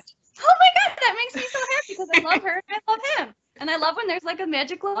 I was, oh my God, that makes me so happy because I love her and I love him. And I love when there's like a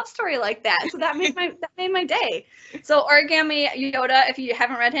magic love story like that. So that made my day. So Origami Yoda, if you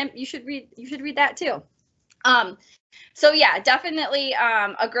haven't read him, you should read that too. So yeah, definitely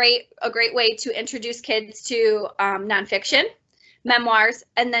a great way to introduce kids to nonfiction, memoirs,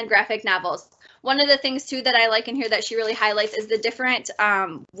 and then graphic novels. One of the things too that I like in here that she really highlights is the different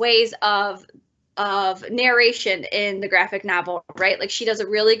ways of narration in the graphic novel, right? Like, she does a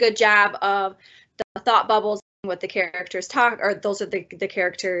really good job of the thought bubbles, what the characters talk, or those are the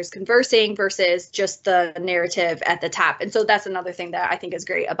characters conversing versus just the narrative at the top. And so that's another thing that I think is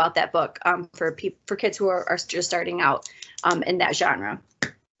great about that book for kids who are just starting out in that genre.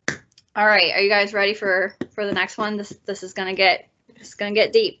 All right, are you guys ready for the next one? This is gonna get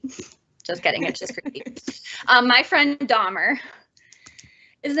deep. Just kidding, it's just creepy. My friend Dahmer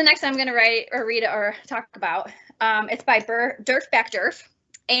is the next I'm gonna write or read or talk about. It's by Dirf Back Dirf,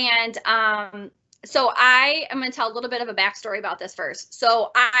 and so I am gonna tell a little bit of a backstory about this first.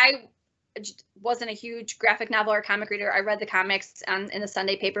 So I wasn't a huge graphic novel or comic reader. I read the comics in the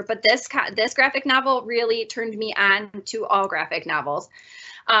Sunday paper, but this graphic novel really turned me on to all graphic novels.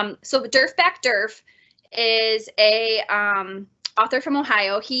 So Dirf Back Dirf is a author from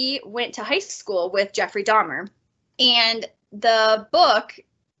Ohio. He went to high school with Jeffrey Dahmer, and the book,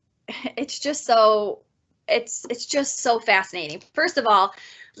 it's just so fascinating. First of all,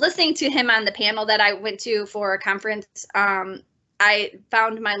 listening to him on the panel that I went to for a conference, I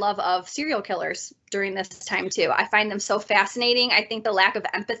found my love of serial killers during this time too. I find them so fascinating. I think the lack of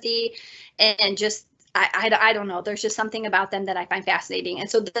empathy and just I don't know. There's just something about them that I find fascinating. And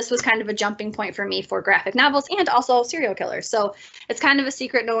so this was kind of a jumping point for me for graphic novels and also serial killers. So it's kind of a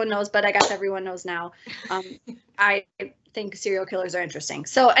secret no one knows, but I guess everyone knows now. I think serial killers are interesting.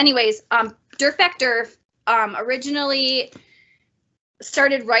 So anyways, Dirf Back Dirf originally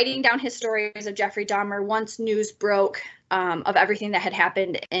started writing down his stories of Jeffrey Dahmer once news broke of everything that had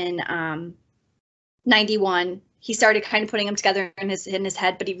happened in 91. He started kind of putting them together in his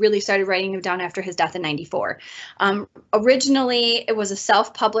head, but he really started writing them down after his death in 94. Originally, it was a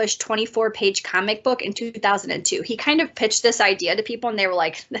self-published 24-page comic book in 2002. He kind of pitched this idea to people, and they were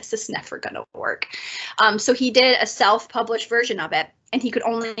like, this is never going to work. So he did a self-published version of it, and he could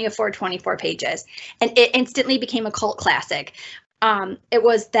only afford 24 pages. And it instantly became a cult classic. It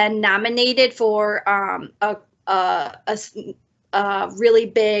was then nominated for a really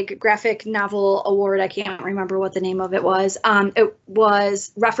big graphic novel award. I can't remember what the name of it was. It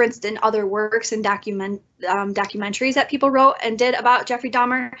was referenced in other works and documentaries that people wrote and did about Jeffrey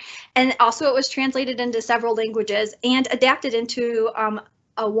Dahmer. And also it was translated into several languages and adapted into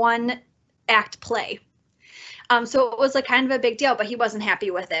a one-act play. So it was like kind of a big deal, but he wasn't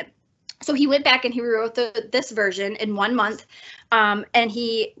happy with it. So he went back and he rewrote this version in 1 month, and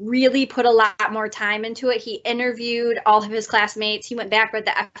he really put a lot more time into it. He interviewed all of his classmates. He went back, read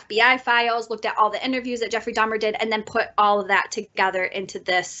the FBI files, looked at all the interviews that Jeffrey Dahmer did, and then put all of that together into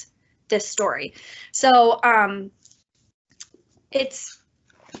this story. So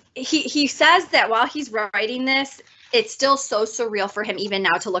he says that while he's writing this, it's still so surreal for him even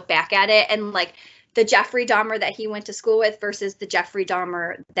now to look back at it and like the Jeffrey Dahmer that he went to school with versus the Jeffrey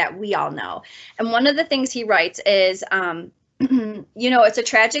Dahmer that we all know. And one of the things he writes is, it's a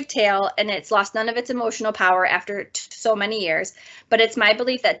tragic tale and it's lost none of its emotional power after so many years. But it's my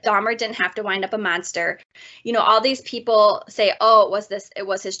belief that Dahmer didn't have to wind up a monster. All these people say, oh, it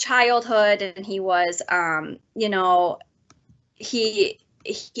was his childhood and he was,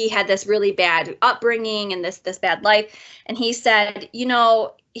 he had this really bad upbringing and this bad life. And he said,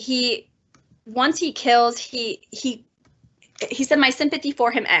 once he kills, he said, my sympathy for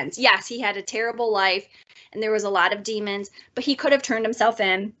him ends. Yes, he had a terrible life and there was a lot of demons, but he could have turned himself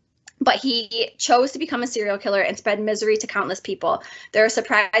in. But he chose to become a serial killer and spread misery to countless people. There are a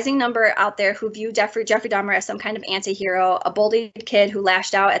surprising number out there who view Jeffrey Dahmer as some kind of anti-hero, a bullied kid who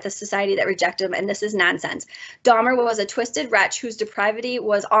lashed out at the society that rejected him, and this is nonsense. Dahmer was a twisted wretch whose depravity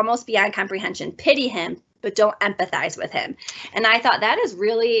was almost beyond comprehension. Pity him, but don't empathize with him. And I thought that is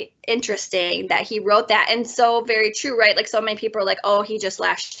really interesting that he wrote that, and so very true, right? Like so many people are like, oh, he just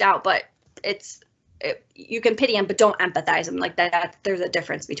lashed out, but you can pity him, but don't empathize him like that. There's a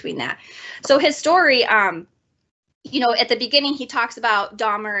difference between that. So his story, at the beginning, he talks about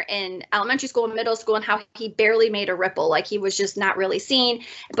Dahmer in elementary school and middle school and how he barely made a ripple, like he was just not really seen,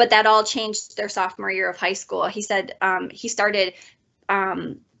 but that all changed their sophomore year of high school. He said he started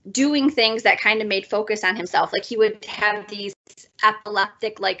doing things that kind of made focus on himself. Like he would have these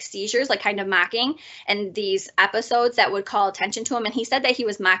epileptic like seizures, like kind of mocking, and these episodes that would call attention to him. And he said that he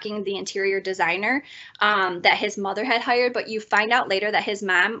was mocking the interior designer that his mother had hired, but you find out later that his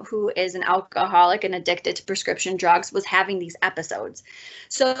mom, who is an alcoholic and addicted to prescription drugs, was having these episodes.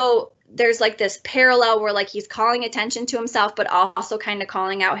 So there's like this parallel where like he's calling attention to himself, but also kind of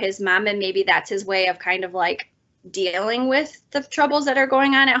calling out his mom, and maybe that's his way of kind of like dealing with the troubles that are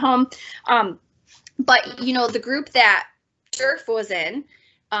going on at home. But the group that Dirf was in,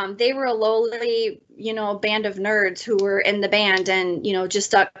 they were a lowly, band of nerds who were in the band and, just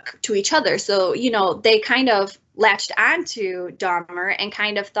stuck to each other. So, they kind of latched onto Dahmer and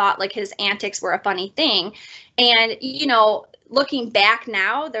kind of thought like his antics were a funny thing. And, looking back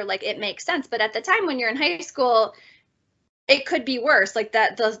now, they're like, it makes sense. But at the time when you're in high school, it could be worse. Like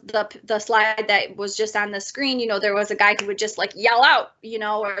that, the slide that was just on the screen, you know, there was a guy who would just like yell out, you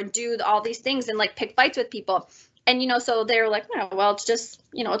know, or do all these things and like pick fights with people. And, you know, so they were like, oh, well, it's just,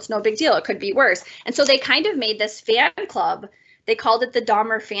 you know, it's no big deal. It could be worse. And so they kind of made this fan club. They called it the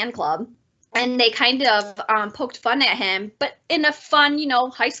Dahmer Fan Club. And they kind of poked fun at him, but in a fun, you know,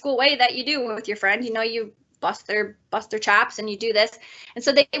 high school way that you do with your friend. You know, you bust their chops and you do this. And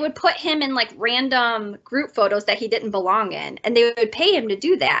so they would put him in like random group photos that he didn't belong in, and they would pay him to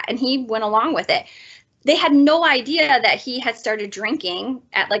do that, and he went along with it. They had no idea that he had started drinking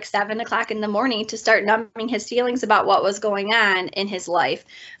at like 7 o'clock in the morning to start numbing his feelings about what was going on in his life.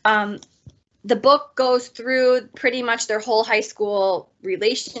 The book goes through pretty much their whole high school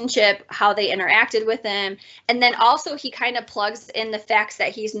relationship, how they interacted with him. And then also he kind of plugs in the facts that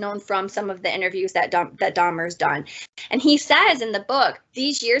he's known from some of the interviews that Dahmer's done. And he says in the book,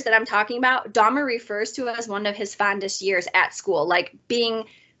 these years that I'm talking about, Dahmer refers to as one of his fondest years at school, like being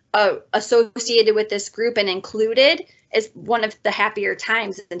associated with this group and included is one of the happier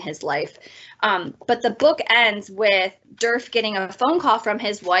times in his life. But the book ends with Durf getting a phone call from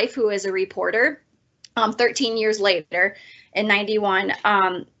his wife, who is a reporter, 13 years later in 91.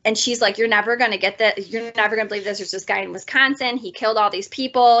 And she's like, you're never going to get that. You're never going to believe this. There's this guy in Wisconsin. He killed all these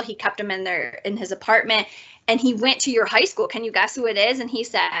people. He kept them in his apartment. And he went to your high school. Can you guess who it is? And he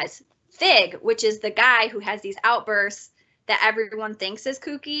says, Fig, which is the guy who has these outbursts that everyone thinks is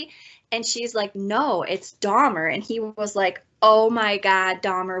kooky. And she's like, no, it's Dahmer. And he was like, oh my God,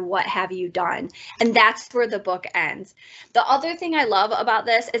 Dahmer, what have you done? And that's where the book ends. The other thing I love about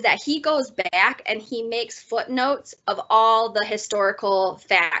this is that he goes back and he makes footnotes of all the historical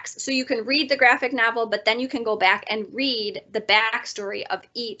facts. So you can read the graphic novel, but then you can go back and read the backstory of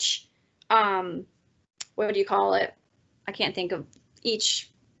each, what do you call it? I can't think of each.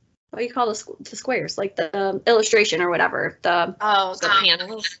 What do you call the squares? Like the illustration or whatever. The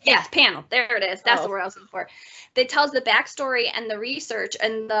panels. Yes, panel. There it is. That's the word I was looking for. It tells the backstory and the research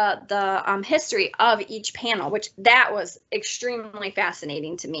and the history of each panel, which that was extremely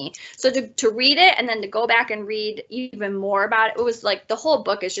fascinating to me. So to read it and then to go back and read even more about it, it was like the whole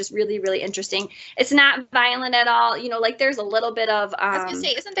book is just really, really interesting. It's not violent at all. You know, like there's a little bit of. I was gonna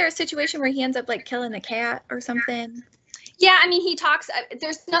say, isn't there a situation where he ends up like killing a cat or something? Yeah, I mean, he talks,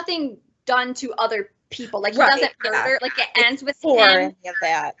 there's nothing done to other people. Like, he doesn't murder. Like, it ends with him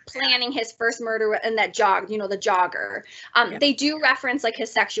planning his first murder and that the jogger. They do reference, like,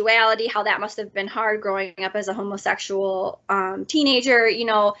 his sexuality, how that must have been hard growing up as a homosexual teenager, you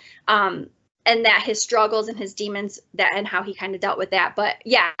know, and that his struggles and his demons, and how he kind of dealt with that. But,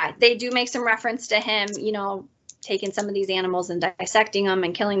 yeah, they do make some reference to him, you know, taking some of these animals and dissecting them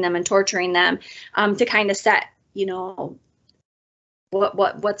and killing them and torturing them to kind of set, you know,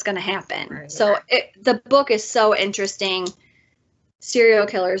 what's going to happen. Right. So the book is so interesting. Serial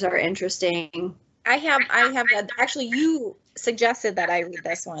killers are interesting. I have actually, you suggested that I read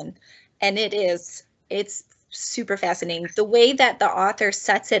this one, and it's super fascinating. The way that the author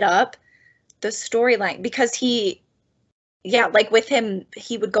sets it up, the storyline, because like with him,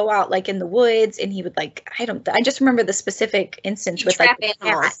 he would go out like in the woods and he would like, I just remember the specific instance with like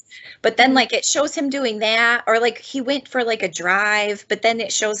animals. But then like it shows him doing that, or like he went for like a drive, but then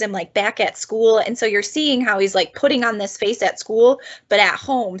it shows him like back at school. And so you're seeing how he's like putting on this face at school, but at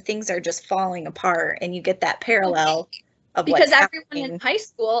home things are just falling apart, and you get that parallel. Because everyone in high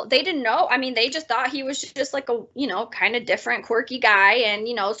school, they didn't know. I mean, they just thought he was just like a, you know, kind of different, quirky guy. And,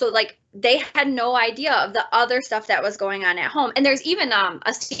 you know, so like they had no idea of the other stuff that was going on at home. And there's even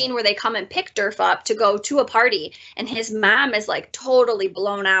a scene where they come and pick Durf up to go to a party, and his mom is like totally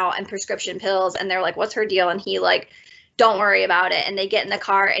blown out and prescription pills. And they're like, what's her deal? And he like, don't worry about it. And they get in the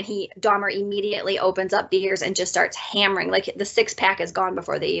car, and Dahmer immediately opens up beers and just starts hammering. Like the 6-pack is gone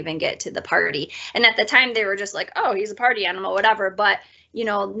before they even get to the party. And at the time they were just like, oh, he's a party animal, whatever. But, you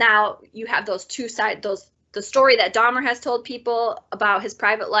know, now you have those two sides, the story that Dahmer has told people about his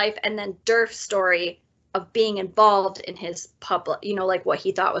private life, and then Durf's story of being involved in his public, you know, like what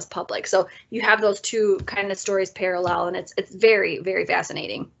he thought was public. So you have those two kind of stories parallel, and it's very, very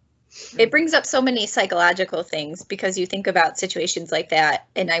fascinating. It brings up so many psychological things, because you think about situations like that,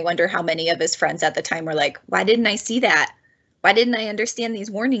 and I wonder how many of his friends at the time were like, why didn't I see that? Why didn't I understand these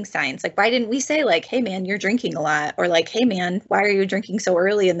warning signs? Like, why didn't we say like, hey man, you're drinking a lot? Or like, hey man, why are you drinking so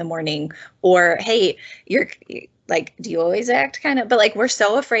early in the morning? Or, hey, you're like, do you always act kind of, but like, we're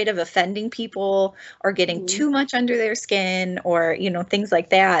so afraid of offending people or getting too much under their skin, or, you know, things like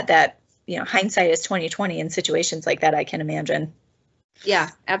that, you know, hindsight is 20/20 in situations like that, I can imagine.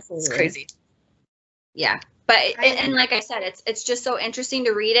 Yeah, absolutely. It's crazy. Yeah. But and like I said, it's just so interesting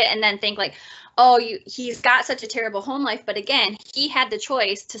to read it and then think like, oh, he's got such a terrible home life, but again, he had the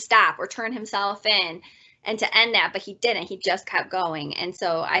choice to stop or turn himself in and to end that, but he didn't. He just kept going. And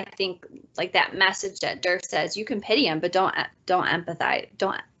so I think like that message that Durf says, you can pity him, but don't empathize,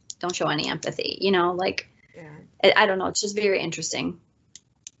 don't show any empathy. You know, like I don't know. It's just very interesting.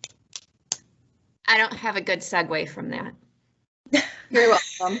 I don't have a good segue from that. You're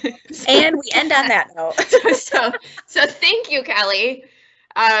welcome. And we end on that note. So thank you, Kelly.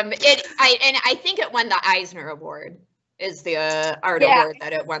 I think it won the Eisner Award. Is the art award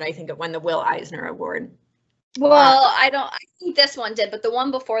that it won? I think it won the Will Eisner Award. Well, I think this one did, but the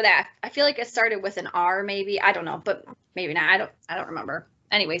one before that, I feel like it started with an R, maybe. I don't know, but maybe not. I don't remember.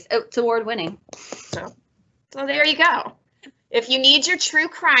 Anyways, it's award winning. So there you go. If you need your true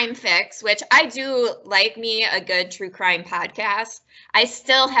crime fix, which I do like me a good true crime podcast, I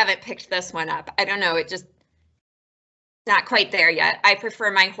still haven't picked this one up. I don't know. It just not quite there yet. I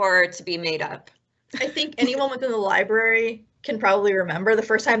prefer my horror to be made up. I think anyone within the library can probably remember the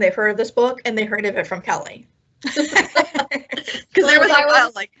first time they heard of this book, and they heard of it from Kelly. Because there was a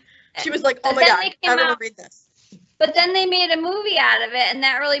while like she was like, "Oh my god, I want to read this." But then they made a movie out of it, and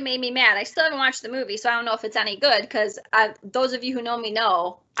that really made me mad. I still haven't watched the movie, so I don't know if it's any good. Because those of you who know me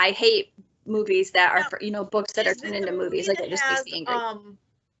know I hate movies that are, books that are turned into movies. Like it just makes me angry.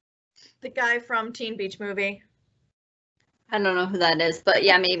 The guy from Teen Beach Movie. I don't know who that is, but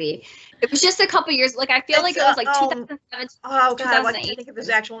yeah, maybe. It was just a couple years. Like I feel like it was like 2007. Oh god, I can't think of his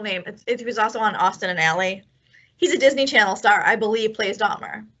actual name. He was also on Austin and Ally. He's a Disney Channel star, I believe. Plays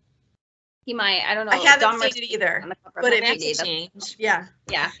Dahmer. He might. I don't know. I haven't seen it either, but it makes a change. Yeah.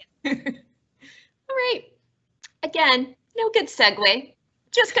 Yeah. All right. Again, no good segue.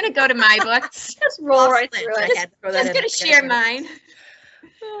 Just gonna go to my books. Just roll right through it. Just gonna share mine.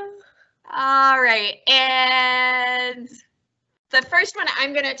 All right, and the first one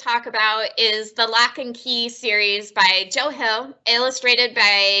I'm going to talk about is the Lock and Key series by Joe Hill, illustrated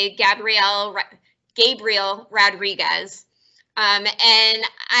by Gabriel Rodriguez. And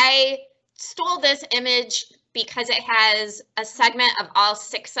I stole this image because it has a segment of all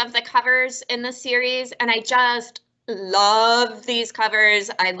 6 of the covers in the series, and I just love these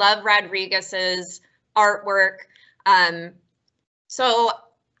covers. I love Rodriguez's artwork. So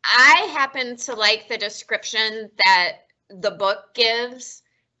I happen to like the description that the book gives,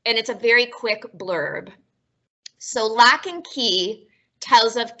 and it's a very quick blurb. So Lock and Key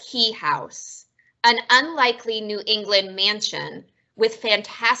tells of Key House, an unlikely New England mansion with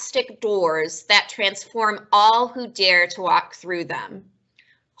fantastic doors that transform all who dare to walk through them.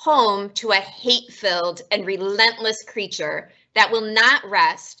 Home to a hate-filled and relentless creature that will not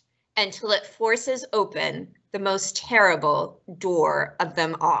rest until it forces open the most terrible door of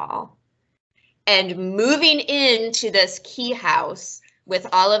them all. And moving into this key house with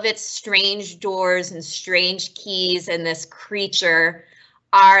all of its strange doors and strange keys and this creature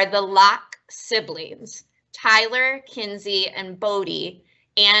are the Locke siblings, Tyler, Kinsey, and Bodie,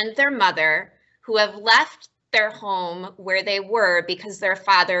 and their mother, who have left their home where they were because their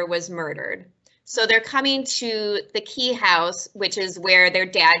father was murdered. So they're coming to the Key House, which is where their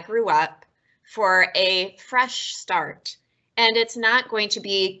dad grew up, for a fresh start. And it's not going to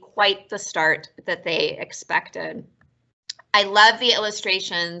be quite the start that they expected. I love the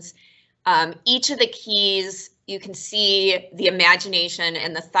illustrations. Each of the keys, you can see the imagination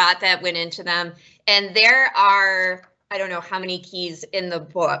and the thought that went into them. And there are, I don't know how many keys in the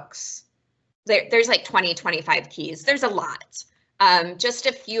books. There's like 20, 25 keys. There's a lot. Just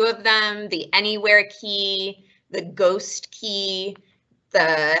a few of them, the Anywhere key, the Ghost key,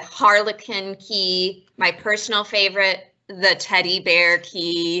 the Harlequin key, my personal favorite, the Teddy Bear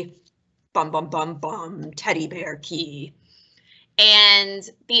key, bum, bum, bum, bum, Teddy Bear key. And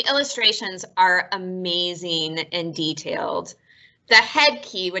the illustrations are amazing and detailed. The head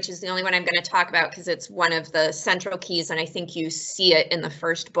key, which is the only one I'm going to talk about because it's one of the central keys, and I think you see it in the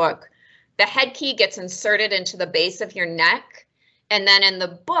first book. The head key gets inserted into the base of your neck. And then in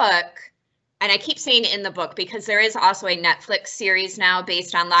the book, and I keep saying in the book because there is also a Netflix series now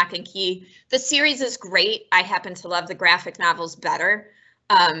based on Lock and Key. The series is great. I happen to love the graphic novels better,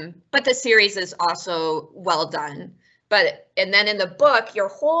 but the series is also well done. And then in the book, your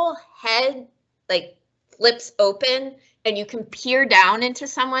whole head like flips open and you can peer down into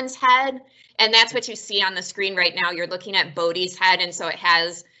someone's head. And that's what you see on the screen right now. You're looking at Bodhi's head, and so it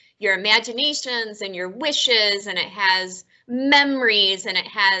has your imaginations and your wishes, and it has memories, and it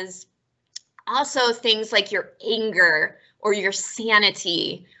has also things like your anger or your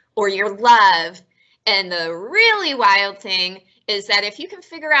sanity or your love. And the really wild thing is that if you can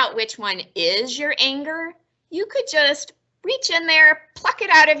figure out which one is your anger, you could just reach in there, pluck it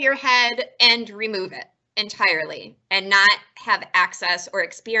out of your head, and remove it entirely and not have access or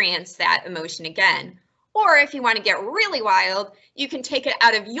experience that emotion again. Or if you want to get really wild, you can take it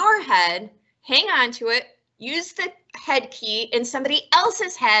out of your head, hang on to it, use the head key in somebody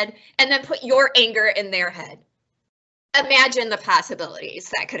else's head, and then put your anger in their head. Imagine the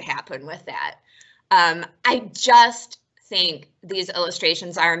possibilities that could happen with that. I just think these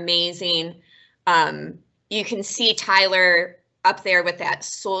illustrations are amazing. You can see Tyler up there with that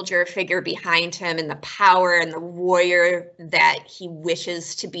soldier figure behind him and the power and the warrior that he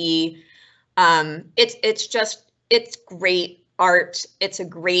wishes to be. It's great art. It's a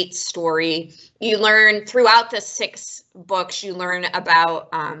great story. You learn throughout the 6 books, you learn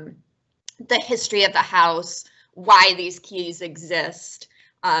about the history of the house, why these keys exist.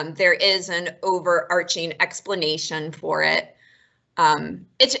 There is an overarching explanation for it.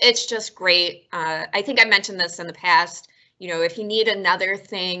 It's just great. I think I mentioned this in the past. You know, if you need another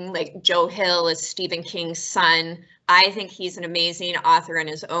thing, like Joe Hill is Stephen King's son, I think he's an amazing author in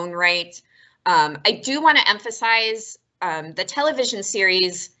his own right. I do want to emphasize the television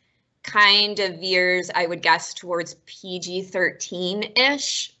series kind of veers, I would guess, towards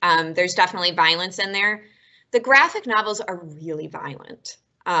PG-13-ish. There's definitely violence in there. The graphic novels are really violent.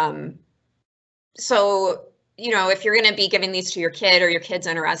 So, you know, if you're going to be giving these to your kid or your kid's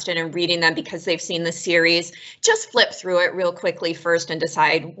interested in reading them because they've seen the series, just flip through it real quickly first and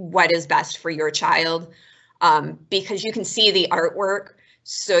decide what is best for your child, because you can see the artwork,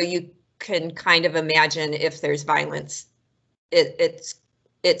 so you can kind of imagine if there's violence, it's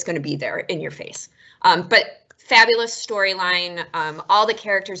going to be there in your face. But fabulous storyline. All the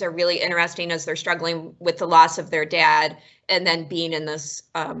characters are really interesting as they're struggling with the loss of their dad and then being in this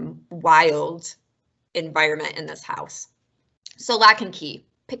wild environment in this house. So Lock and Key,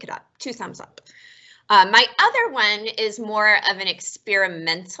 pick it up, 2 thumbs up. My other one is more of an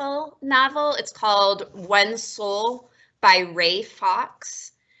experimental novel. It's called One Soul by Ray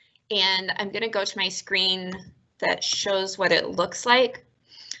Fox. And I'm going to go to my screen that shows what it looks like.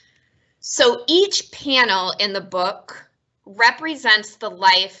 So each panel in the book represents the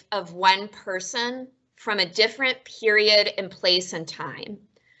life of one person from a different period and place and time.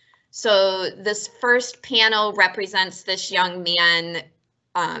 So this first panel represents this young man,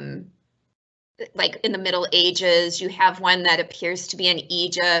 like in the Middle Ages. You have one that appears to be in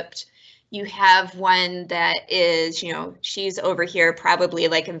Egypt. You have one that is, you know, she's over here probably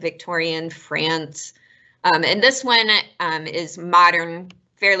like in Victorian France. And this one is modern,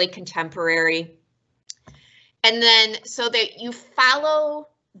 fairly contemporary. And then so that you follow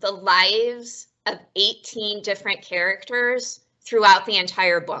the lives of 18 different characters throughout the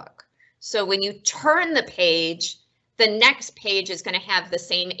entire book. So when you turn the page, the next page is going to have the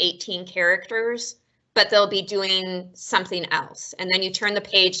same 18 characters, but they'll be doing something else. And then you turn the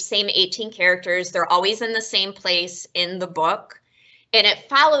page, same 18 characters. They're always in the same place in the book. And it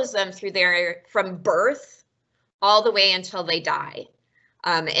follows them through their, from birth all the way until they die.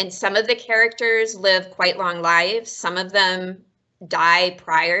 And some of the characters live quite long lives. Some of them die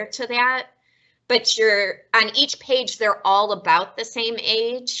prior to that. But you're on each page, they're all about the same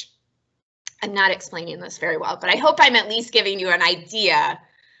age. I'm not explaining this very well, but I hope I'm at least giving you an idea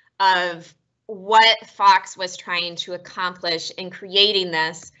of what Fox was trying to accomplish in creating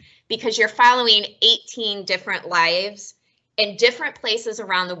this, because you're following 18 different lives in different places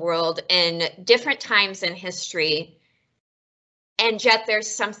around the world in different times in history. And yet there's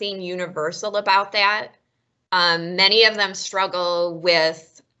something universal about that. Many of them struggle with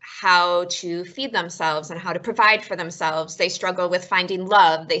how to feed themselves and how to provide for themselves. They struggle with finding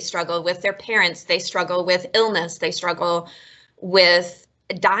love. They struggle with their parents. They struggle with illness. They struggle with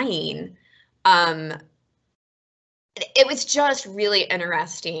dying. It was just really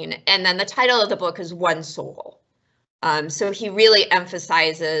interesting. And then the title of the book is One Soul. So he really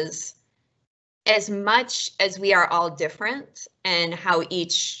emphasizes, as much as we are all different and how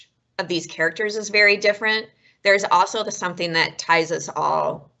each of these characters is very different, there's also something that ties us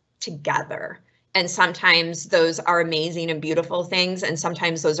all together. And sometimes those are amazing and beautiful things, and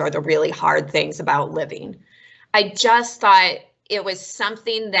sometimes those are the really hard things about living. I just thought it was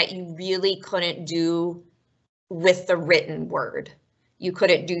something that you really couldn't do with the written word. You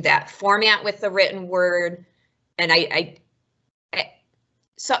couldn't do that format with the written word. And yeah,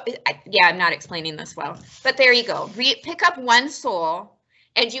 I'm not explaining this well, but there you go. Pick up One Soul,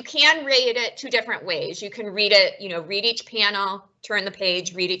 and you can read it 2 different ways. You can read it, you know, read each panel, turn the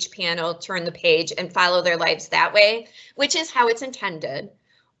page, read each panel, turn the page, and follow their lives that way, which is how it's intended.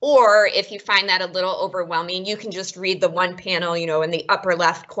 Or if you find that a little overwhelming, you can just read the one panel, you know, in the upper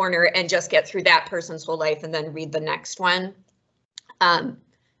left corner and just get through that person's whole life and then read the next one.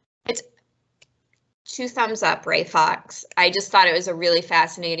 It's 2 thumbs up, Ray Fox. I just thought it was a really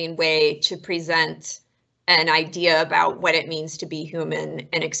fascinating way to present an idea about what it means to be human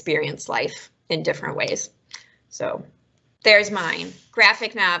and experience life in different ways. So there's mine.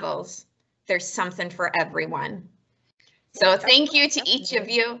 Graphic novels. There's something for everyone. So thank you to each of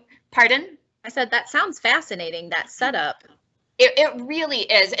you. Pardon? I said that sounds fascinating, that setup. It really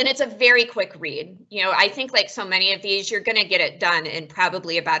is, and it's a very quick read. You know, I think like so many of these, you're going to get it done in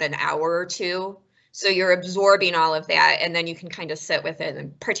probably about an hour or 2. So you're absorbing all of that, and then you can kind of sit with it,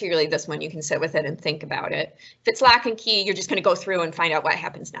 and particularly this one, you can sit with it and think about it. If it's lock and key, you're just going to go through and find out what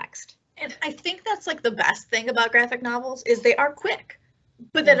happens next. And I think that's like the best thing about graphic novels is they are quick,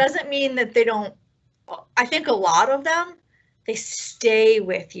 but that doesn't mean that they don't. I think a lot of them, they stay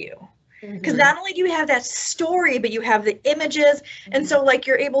with you. Because not only do you have that story, but you have the images. And so like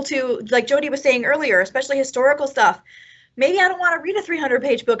you're able to, like Jody was saying earlier, especially historical stuff, maybe I don't want to read a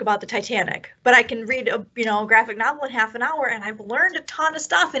 300-page book about the Titanic, but I can read a, you know, graphic novel in half an hour, and I've learned a ton of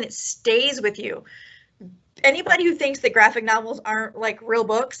stuff, and it stays with you. Anybody who thinks that graphic novels aren't like real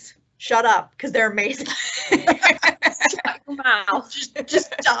books, shut up, because they're amazing. Wow.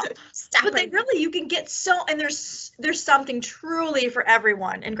 Just stop. Stop But they it. really, you can get so, and there's something truly for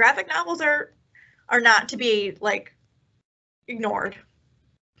everyone. And graphic novels are not to be like ignored.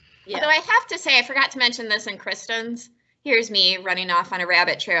 Yeah. Although I have to say, I forgot to mention this in Kristen's. Here's me running off on a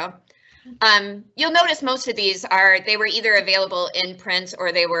rabbit trail. You'll notice most of these they were either available in print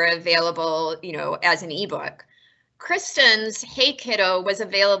or they were available, you know, as an ebook. Kristen's Hey Kiddo was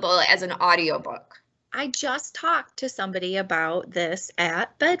available as an audiobook. I just talked to somebody about this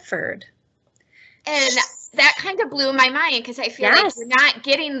at Bedford. And that kind of blew my mind because I feel like Yes. you're not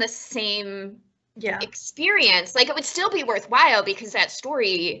getting the same Yeah. experience. Like it would still be worthwhile because that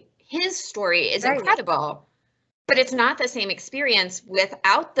story, his story is Right. incredible, but it's not the same experience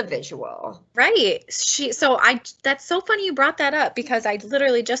without the visual. Right. That's so funny you brought that up because I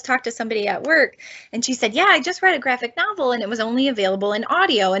literally just talked to somebody at work and she said, yeah, I just read a graphic novel and it was only available in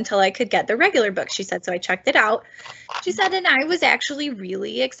audio until I could get the regular book. She said, so I checked it out. She said, and I was actually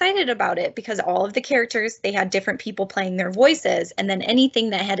really excited about it because all of the characters, they had different people playing their voices. And then anything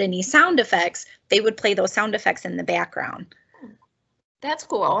that had any sound effects, they would play those sound effects in the background. That's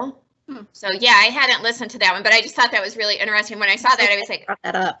cool. So yeah, I hadn't listened to that one, but I just thought that was really interesting. When I saw that, I was like, Brought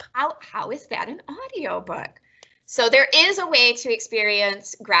that up. how is that an audiobook? So there is a way to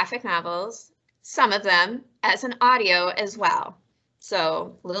experience graphic novels, some of them as an audio as well.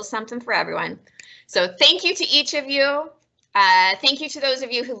 So a little something for everyone. So thank you to each of you. Thank you to those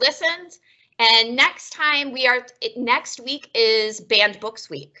of you who listened. And next week is Banned Books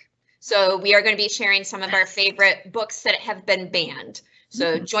Week. So we are going to be sharing some of our favorite books that have been banned.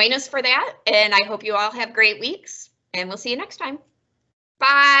 So join us for that, and I hope you all have great weeks, and we'll see you next time.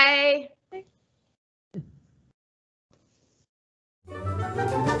 Bye.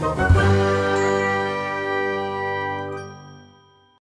 Bye.